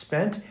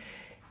spent.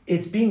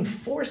 It's being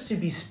forced to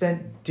be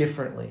spent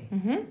differently.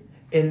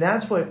 And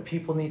that's what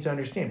people need to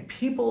understand.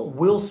 People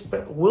will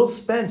spend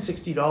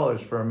 $60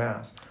 for a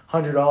mask,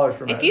 $100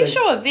 for a mask. If you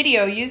show a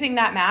video using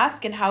that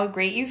mask and how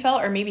great you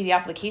felt, or maybe the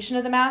application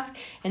of the mask,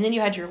 and then you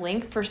had your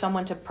link for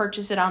someone to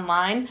purchase it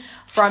online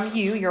from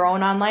you, your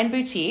own online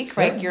boutique,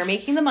 right? You're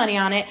making the money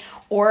on it,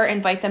 or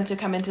invite them to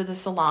come into the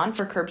salon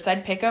for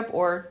curbside pickup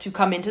or to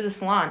come into the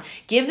salon.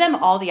 Give them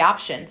all the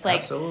options.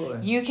 Like,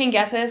 absolutely. You can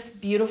get this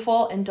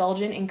beautiful,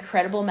 indulgent,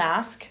 incredible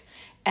mask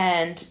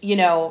and,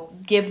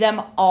 give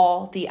them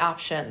all the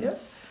options. Yep.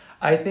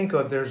 I think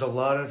there's a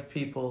lot of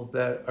people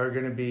that are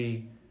going to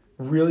be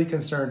really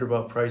concerned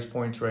about price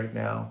points right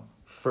now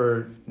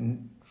for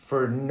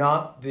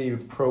not the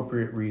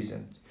appropriate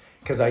reasons.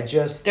 Because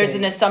there's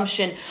an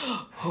assumption.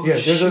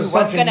 There's an assumption.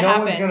 What's going to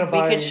happen?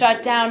 We could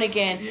shut down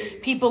again.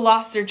 People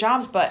lost their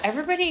jobs, but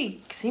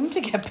everybody seemed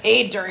to get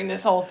paid during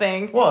this whole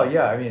thing. Well,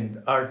 yeah, I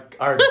mean, our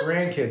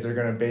grandkids are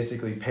going to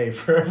basically pay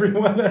for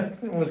everyone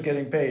that was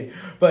getting paid,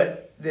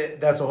 but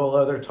that's a whole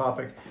other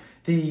topic.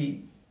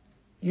 You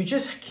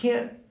just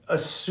can't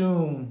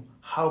assume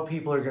how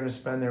people are going to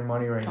spend their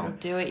money right now. Don't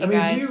do it, you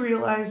guys. Do you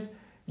realize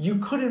you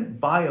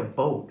couldn't buy a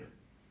boat?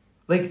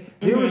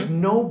 Like, there was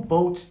no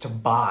boats to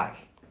buy.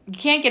 You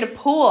can't get a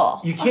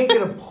pool. You can't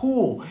get a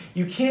pool.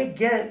 You can't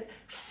get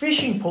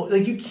fishing pole.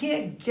 Like, you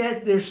can't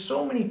get, there's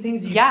so many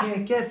things that you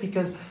can't get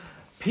because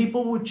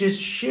people would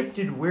just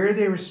shifted where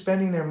they were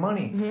spending their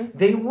money.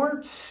 They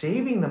weren't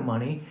saving the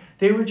money.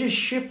 They were just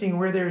shifting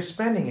where they were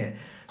spending it.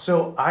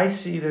 So I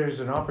see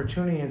there's an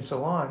opportunity in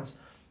salons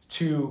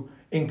to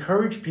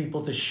encourage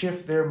people to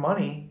shift their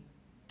money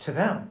to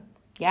them.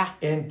 Yeah.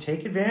 And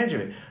take advantage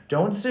of it.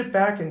 Don't sit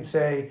back and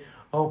say,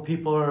 oh,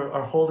 people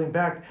are holding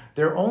back.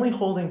 They're only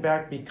holding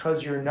back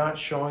because you're not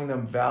showing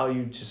them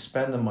value to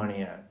spend the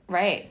money at.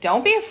 Right.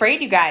 Don't be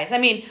afraid, you guys. I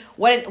mean,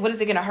 what is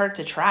it going to hurt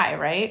to try,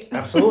 right?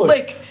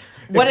 Absolutely.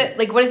 What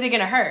is it going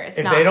to hurt? If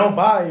they don't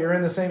buy, you're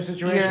in the same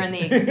situation. You're in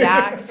the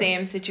exact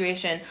same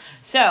situation.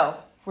 So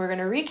we're going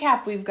to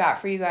recap. We've got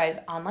for you guys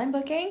online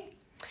booking.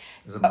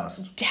 Is a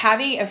must.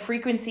 Having a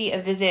frequency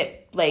of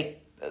visit,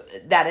 like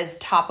that is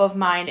top of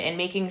mind, and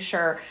making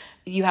sure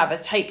you have a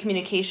tight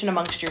communication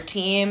amongst your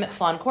team,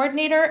 salon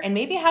coordinator, and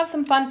maybe have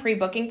some fun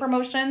pre-booking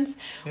promotions.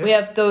 Yep. We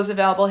have those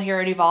available here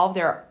at Evolve.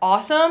 They're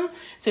awesome.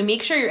 So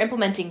make sure you're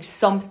implementing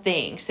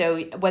something.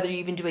 So whether you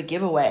even do a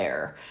giveaway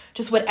or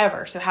just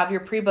whatever. So have your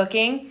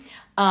pre-booking,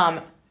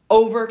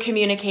 over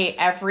communicate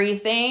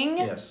everything,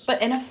 yes, but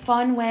in a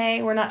fun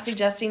way. We're not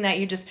suggesting that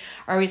you just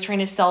are always trying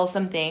to sell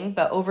something,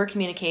 but over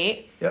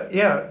communicate.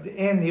 Yeah.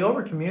 And the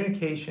over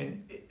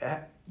communication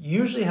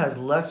usually has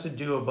less to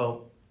do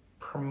about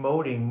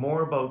promoting,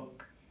 more about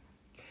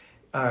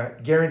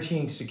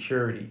guaranteeing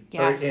security.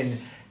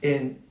 Yes.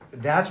 And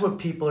that's what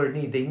people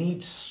need. They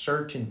need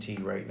certainty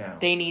right now.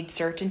 They need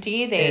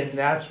certainty. And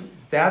that's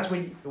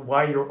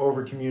why you're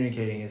over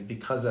communicating, is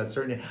because of that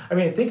certainty. I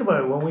mean, think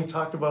about it. When we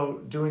talked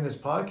about doing this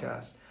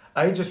podcast,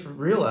 I just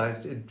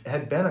realized it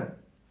had been a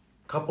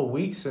couple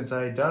weeks since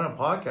I had done a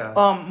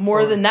podcast.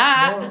 More than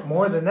that.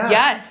 More than that.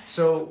 Yes.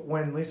 So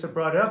when Lisa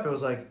brought it up, it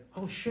was like,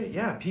 oh shit,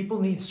 yeah,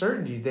 people need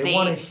certainty. They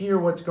want to hear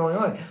what's going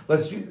on.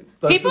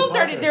 People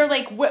started, they're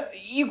like,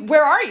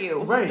 where are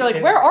you? Right. They're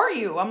like, where are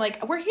you? I'm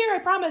like, we're here, I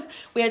promise.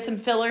 We had some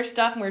filler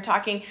stuff, and we were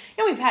talking,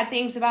 we've had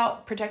things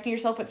about protecting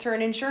yourself with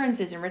certain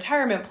insurances and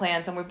retirement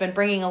plans, and we've been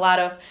bringing a lot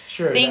of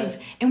things.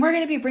 And we're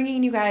going to be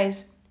bringing you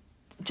guys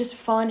just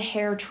fun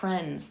hair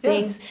trends,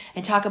 things,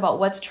 and talk about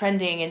what's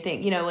trending and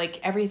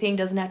like everything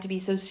doesn't have to be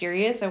so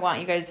serious. I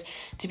want you guys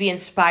to be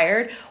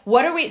inspired.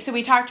 So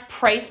we talked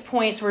price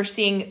points. We're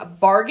seeing a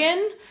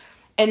bargain,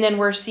 and then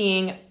we're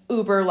seeing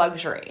uber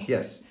luxury.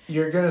 Yes.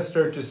 You're going to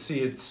start to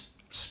see it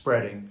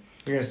spreading.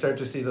 You're going to start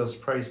to see those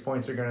price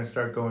points are going to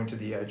start going to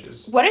the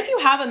edges. What if you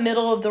have a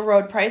middle of the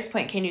road price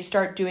point? Can you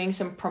start doing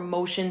some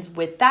promotions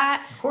with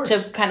that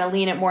to kind of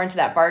lean it more into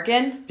that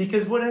bargain?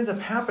 Because what ends up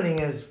happening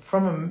is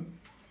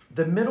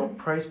the middle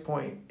price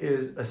point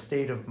is a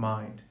state of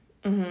mind.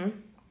 Mm-hmm.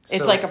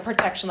 It's like a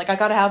protection. Like, I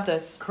got to have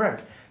this.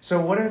 Correct. So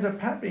what ends up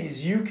happening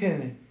is you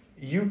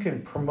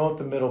can promote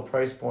the middle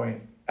price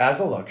point as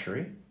a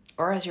luxury.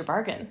 Or as your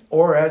bargain.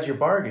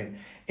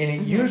 And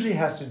it usually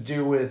has to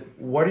do with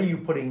what are you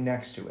putting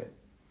next to it.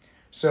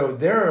 So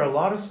there are a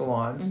lot of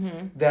salons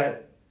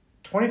that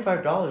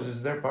 $25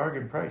 is their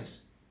bargain price.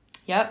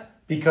 Yep.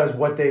 Because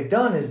what they've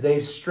done is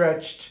they've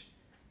stretched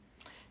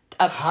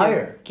up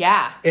higher.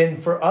 Yeah.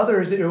 And for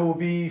others, it will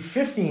be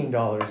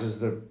 $15 is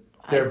their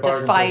bargain price.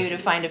 I defy you to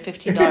find a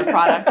 $15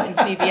 product in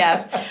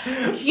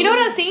CVS. You know what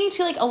I was thinking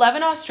too? Like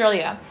 11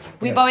 Australia.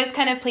 We've always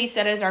kind of placed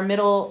that as our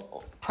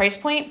middle price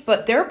point,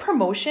 but their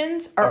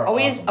promotions are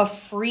always awesome. A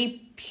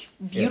free,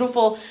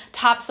 beautiful,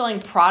 top-selling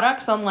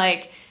product. So I'm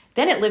like,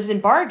 then it lives in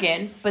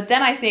bargain. But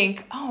then I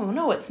think, oh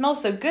no, it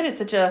smells so good. It's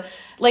such a,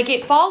 like,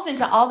 it falls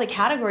into all the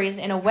categories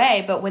in a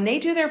way. But when they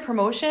do their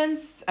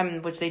promotions,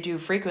 which they do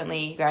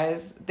frequently, you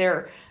guys,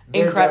 they're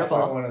incredible.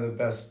 Definitely one of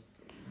the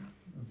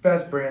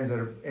best brands that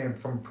are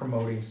from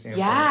promoting standpoint.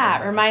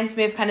 Yeah, it reminds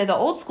me of kind of the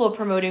old school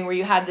promoting where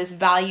you had this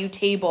value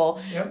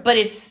table, but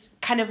it's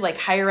kind of like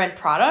higher end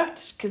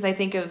product, because I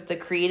think of the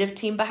creative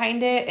team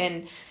behind it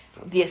and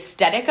the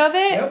aesthetic of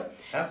it. Yep,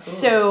 absolutely.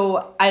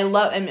 So I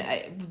love,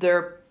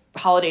 their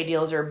holiday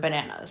deals are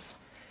bananas.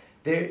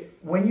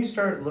 When you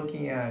start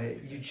looking at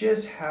it, you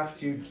just have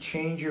to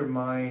change your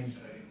mind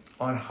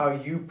on how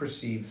you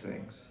perceive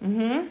things.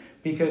 Mm-hmm.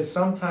 Because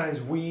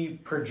sometimes we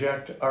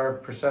project our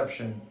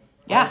perception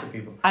onto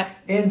people.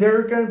 And there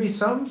are going to be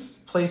some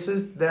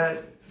places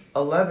that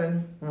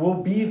 11 will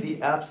be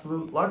the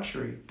absolute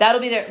luxury.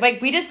 That'll be there.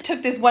 Like, we just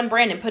took this one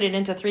brand and put it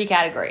into 3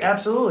 categories.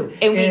 Absolutely.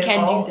 And we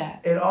can do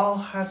that. It all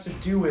has to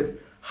do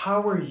with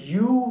how are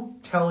you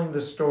telling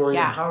the story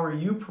and how are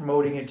you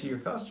promoting it to your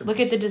customers. Look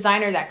at the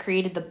designer that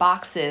created the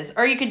boxes.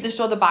 Or you could just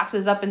throw the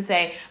boxes up and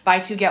say, buy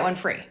 2, get 1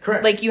 free.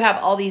 Correct. Like, you have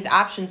all these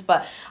options,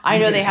 but I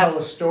know they have... You can tell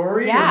a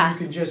story, or you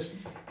can just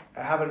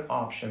have an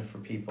option for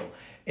people.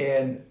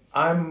 And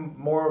I'm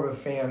more of a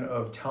fan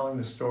of telling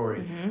the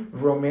story,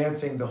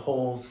 romancing the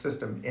whole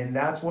system. And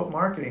that's what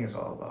marketing is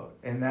all about.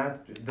 And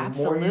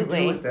the more you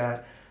do with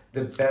that,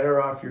 the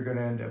better off you're going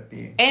to end up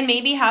being. And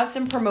maybe have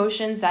some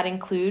promotions that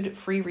include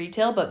free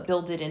retail, but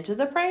build it into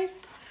the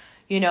price.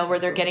 Where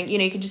they're getting,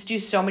 you can just do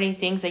so many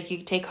things. Like, you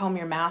take home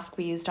your mask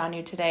we used on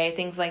you today,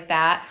 things like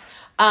that.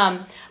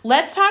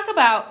 Let's talk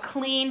about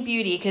clean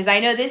beauty, because I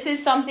know this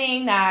is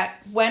something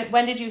that,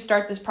 when did you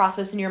start this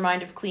process in your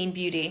mind of clean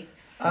beauty?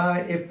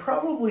 It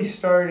probably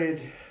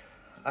started,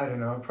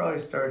 Tyler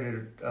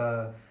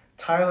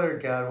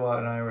Gadwa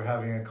and I were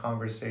having a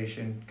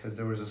conversation because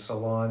there was a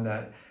salon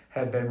that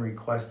had been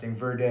requesting,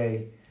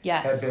 Verde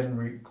had been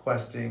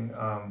requesting,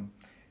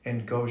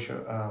 in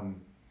Gosha.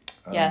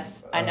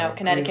 Yes, I know,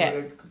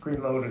 Connecticut.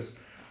 Green Lotus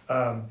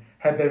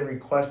had been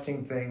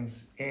requesting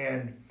things,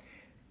 and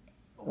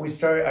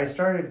I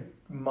started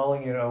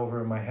mulling it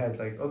over in my head,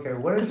 like, okay,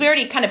 what is... Because we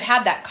already kind of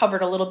had that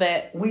covered a little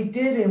bit. We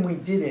did and we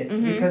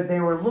didn't, because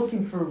they were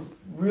looking for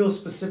real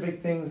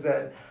specific things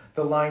that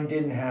the line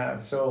didn't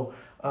have. So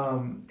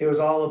it was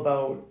all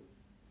about,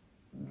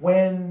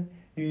 when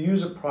you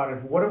use a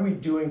product, what are we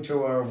doing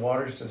to our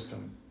water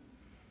system?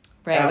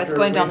 Right, what's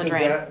going down the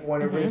drain.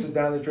 When it rinses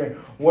down the drain.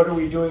 What are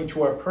we doing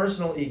to our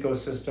personal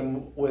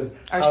ecosystem with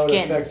our how skin.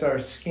 It affects our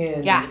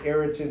skin and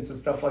irritants and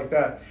stuff like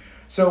that.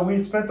 So we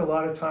had spent a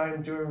lot of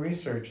time doing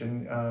research,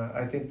 and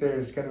I think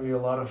there's going to be a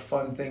lot of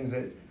fun things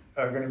that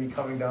are going to be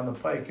coming down the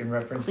pike in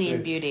reference to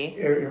clean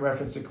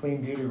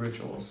beauty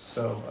rituals.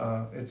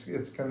 So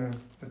it's going to.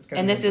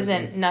 And this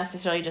isn't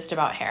necessarily just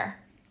about hair.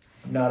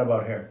 Not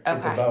about hair. Okay.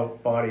 It's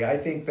about body. I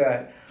think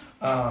that,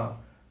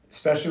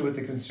 especially with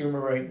the consumer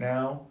right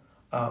now,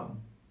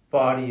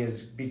 body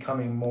is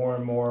becoming more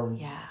and more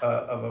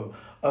of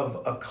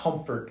a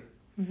comfort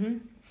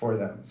for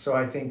them. So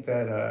I think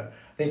that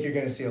you're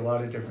going to see a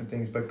lot of different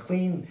things. But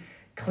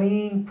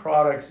clean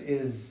products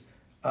is,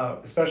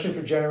 especially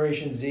for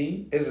Generation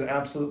Z, is an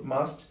absolute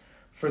must.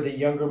 For the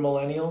younger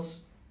millennials,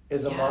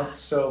 is a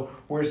must. So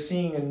we're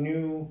seeing a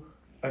new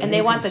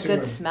they want the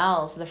good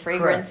smells, the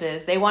fragrances.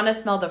 Correct. They want to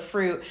smell the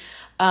fruit.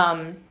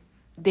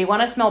 They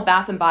want to smell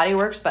Bath and Body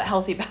Works, but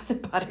healthy Bath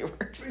and Body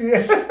Works.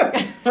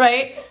 Yeah.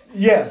 Right?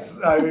 Yes.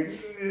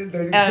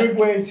 The good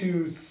way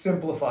to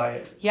simplify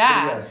it.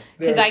 Yeah.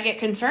 Because I get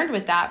concerned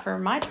with that for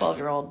my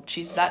 12-year-old.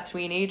 She's that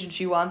tween age and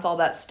she wants all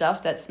that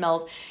stuff that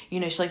smells, she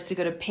likes to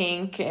go to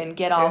Pink and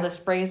get all the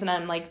sprays. And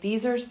I'm like,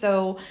 these are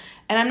so,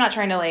 and I'm not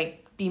trying to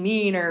be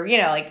mean or,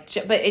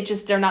 but it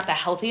just, they're not the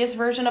healthiest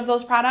version of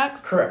those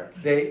products.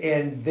 Correct.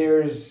 And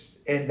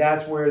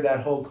that's where that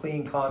whole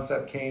clean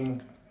concept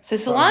came. So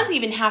salons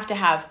even have to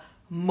have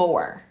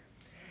more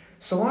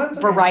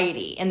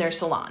variety in their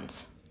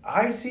salons.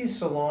 I see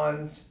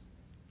salons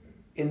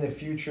in the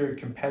future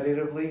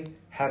competitively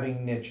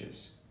having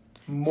niches.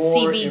 More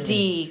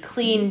CBD,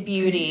 clean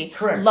beauty,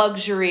 correct.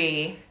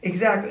 Luxury.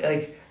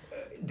 Exactly.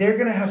 They're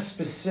going to have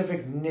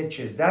specific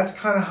niches. That's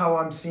kind of how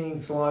I'm seeing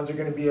salons are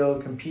going to be able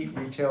to compete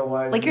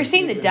retail-wise. You're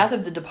seeing the death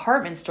of the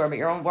department store, but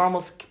we're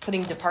almost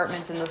putting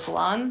departments in the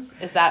salons.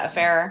 Is that a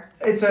fair?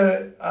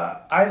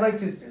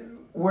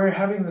 We're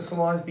having the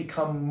salons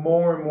become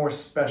more and more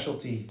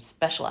specialized.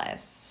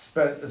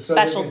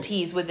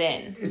 Specialties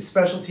within. It's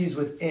specialties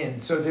within.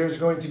 So there's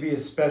going to be a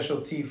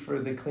specialty for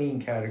the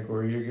clean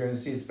category. You're going to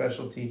see a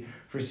specialty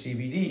for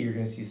CBD. You're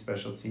going to see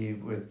specialty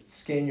with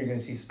skin. You're going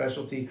to see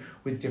specialty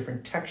with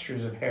different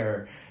textures of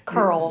hair.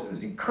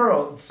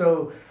 Curl.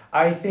 So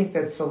I think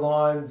that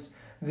salons,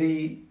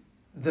 the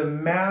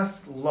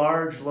mass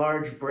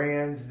large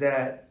brands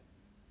that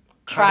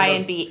try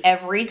and be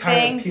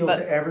everything, appeal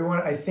to everyone.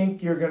 I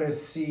think you're going to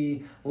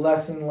see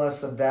less and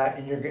less of that,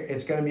 and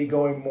it's going to be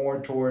going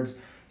more towards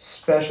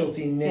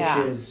specialty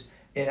niches.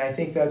 Yeah. And I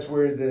think that's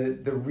where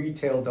the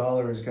retail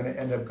dollar is going to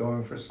end up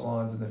going for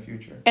salons in the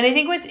future. And I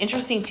think what's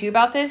interesting too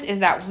about this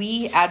is that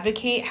we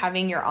advocate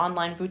having your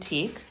online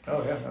boutique.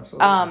 Oh yeah,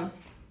 absolutely.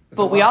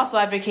 But we also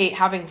advocate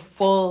having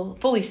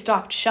fully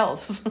stocked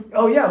shelves.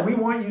 Oh yeah, we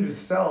want you to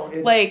sell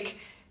it.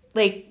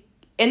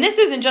 And this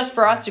isn't just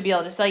for us to be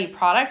able to sell you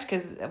product,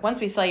 because once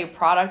we sell you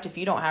product, if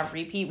you don't have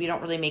repeat, we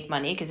don't really make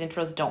money because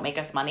intros don't make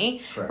us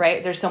money,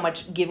 right? There's so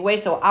much giveaway.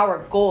 So our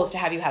goal is to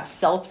have you have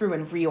sell-through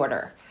and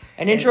reorder.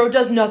 An intro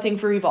does nothing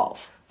for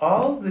Evolve.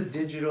 All the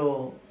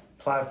digital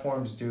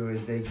platforms do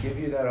is they give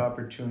you that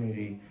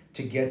opportunity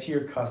to get to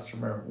your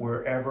customer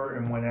wherever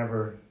and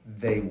whenever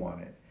they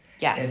want it.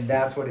 Yes. And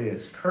that's what it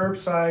is.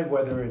 Curbside,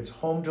 whether it's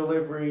home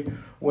delivery,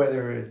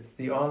 whether it's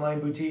the online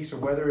boutiques, or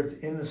whether it's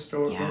in the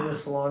store, in the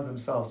salons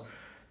themselves.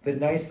 The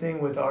nice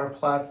thing with our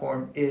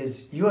platform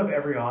is you have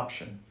every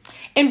option.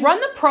 And run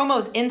the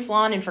promos in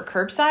salon and for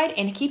curbside,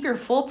 and keep your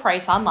full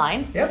price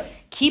online. Yep.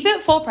 Keep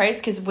it full price,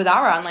 because with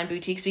our online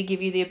boutiques, we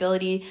give you the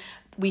ability,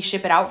 we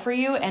ship it out for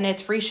you, and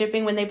it's free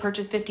shipping when they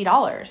purchase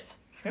 $50,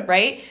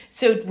 right?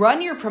 So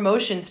run your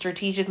promotion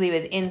strategically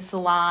within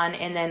salon,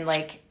 and then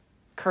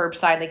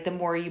curbside, the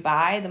more you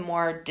buy, the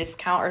more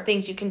discount or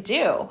things you can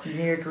do. You can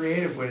get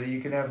creative with it.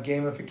 You can have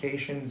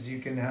gamifications. You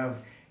can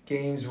have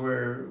games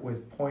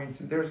with points.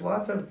 There's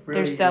lots of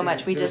there's so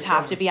much. We just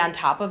have to be on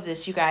top of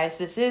this, you guys.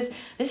 This is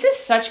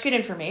such good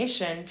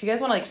information. If you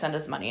guys want to send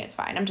us money, it's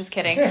fine. I'm just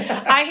kidding.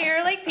 I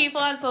hear people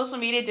on social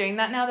media doing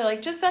that now. They're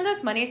like, just send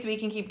us money so we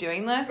can keep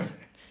doing this.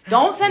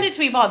 Don't send it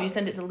to Evolve. You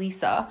send it to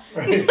Lisa.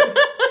 Right.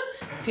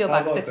 PO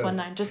Box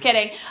 619. Just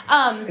kidding.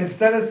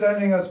 Instead of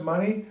sending us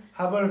money,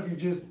 how about if you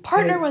just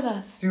partner with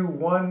us? Do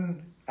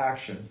one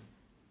action.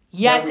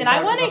 Yes, and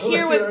I want to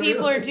hear what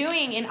people are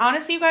doing. And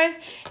honestly, you guys,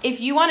 if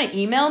you want to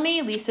email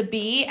me,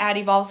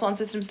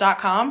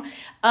 lisab@evolvesalonsystems.com,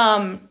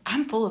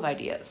 I'm full of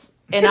ideas.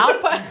 And I'll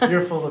put...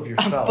 You're full of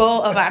yourself.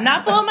 I'm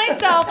not full of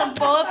myself. I'm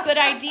full of good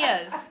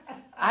ideas.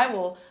 I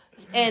will...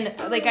 And,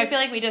 I feel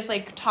like we just,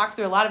 talked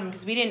through a lot of them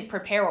because we didn't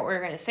prepare what we were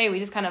going to say. We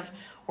just kind of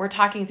were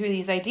talking through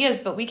these ideas.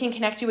 But we can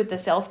connect you with the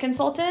sales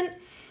consultant.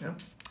 Yeah.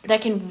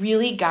 That can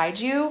really guide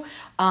you.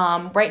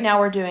 Right now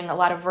we're doing a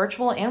lot of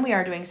virtual, and we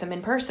are doing some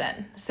in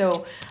person.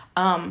 So,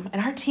 and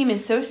our team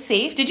is so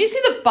safe. Did you see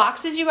the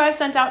boxes you guys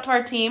sent out to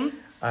our team?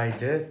 I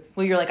did.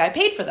 Well, you're I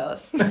paid for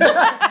those.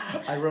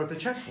 I wrote the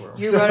check for them.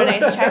 You wrote a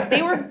nice check.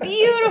 They were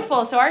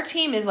beautiful. So our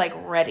team is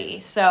ready.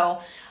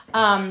 So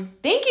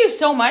Thank you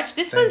so much.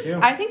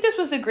 I think this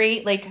was a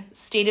great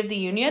State of the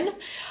Union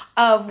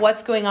of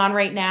what's going on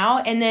right now.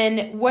 And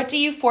then what do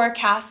you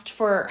forecast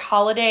for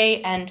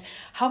holiday, and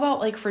how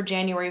about for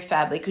January,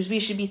 Feb? Because we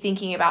should be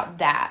thinking about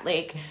that.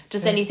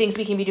 Just any things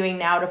we can be doing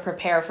now to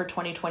prepare for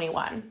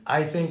 2021.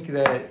 I think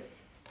that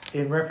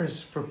in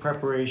reference for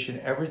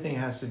preparation, everything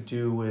has to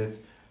do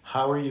with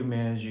how are you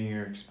managing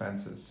your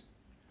expenses.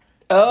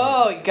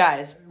 Oh, you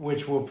guys.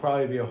 Which will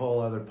probably be a whole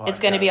other podcast. It's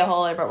going to be a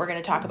whole other, but we're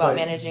going to talk about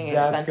managing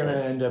expenses. That's going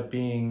to end up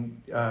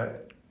being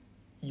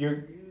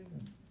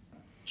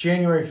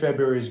January,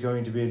 February is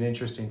going to be an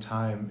interesting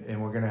time,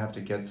 and we're going to have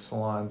to get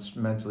salons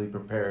mentally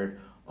prepared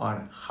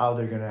on how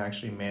they're going to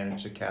actually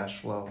manage the cash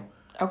flow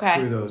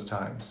through those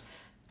times.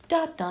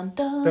 Dun, dun,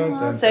 dun. Dun,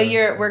 dun, so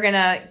we're going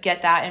to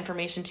get that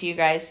information to you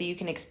guys so you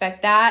can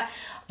expect that.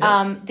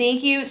 Yep.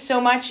 Thank you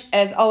so much.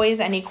 As always,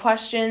 any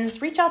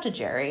questions, reach out to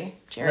Jerry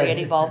at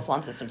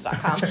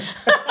evolvesalonsystems.com.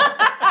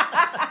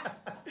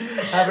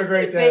 Have a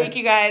great day. Thank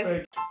you,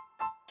 guys.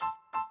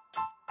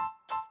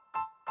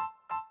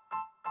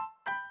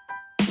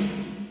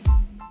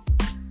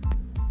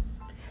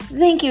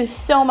 Thank you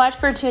so much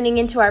for tuning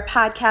into our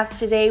podcast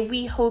today.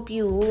 We hope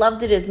you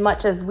loved it as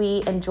much as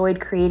we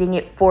enjoyed creating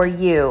it for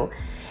you.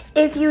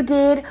 If you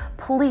did,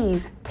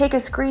 please take a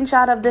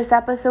screenshot of this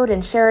episode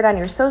and share it on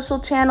your social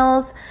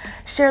channels.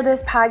 Share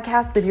this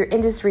podcast with your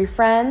industry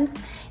friends.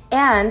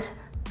 And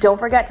don't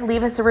forget to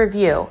leave us a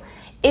review.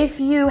 If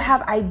you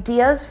have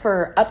ideas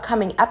for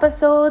upcoming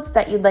episodes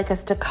that you'd like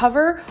us to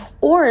cover,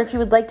 or if you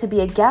would like to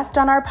be a guest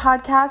on our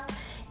podcast,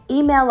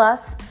 email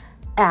us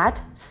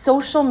at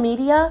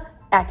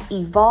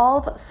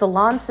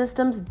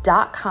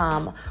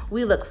socialmedia@evolvesalonsystems.com.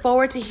 We look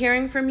forward to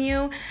hearing from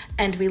you,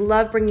 and we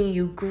love bringing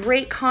you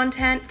great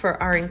content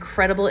for our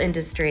incredible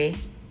industry.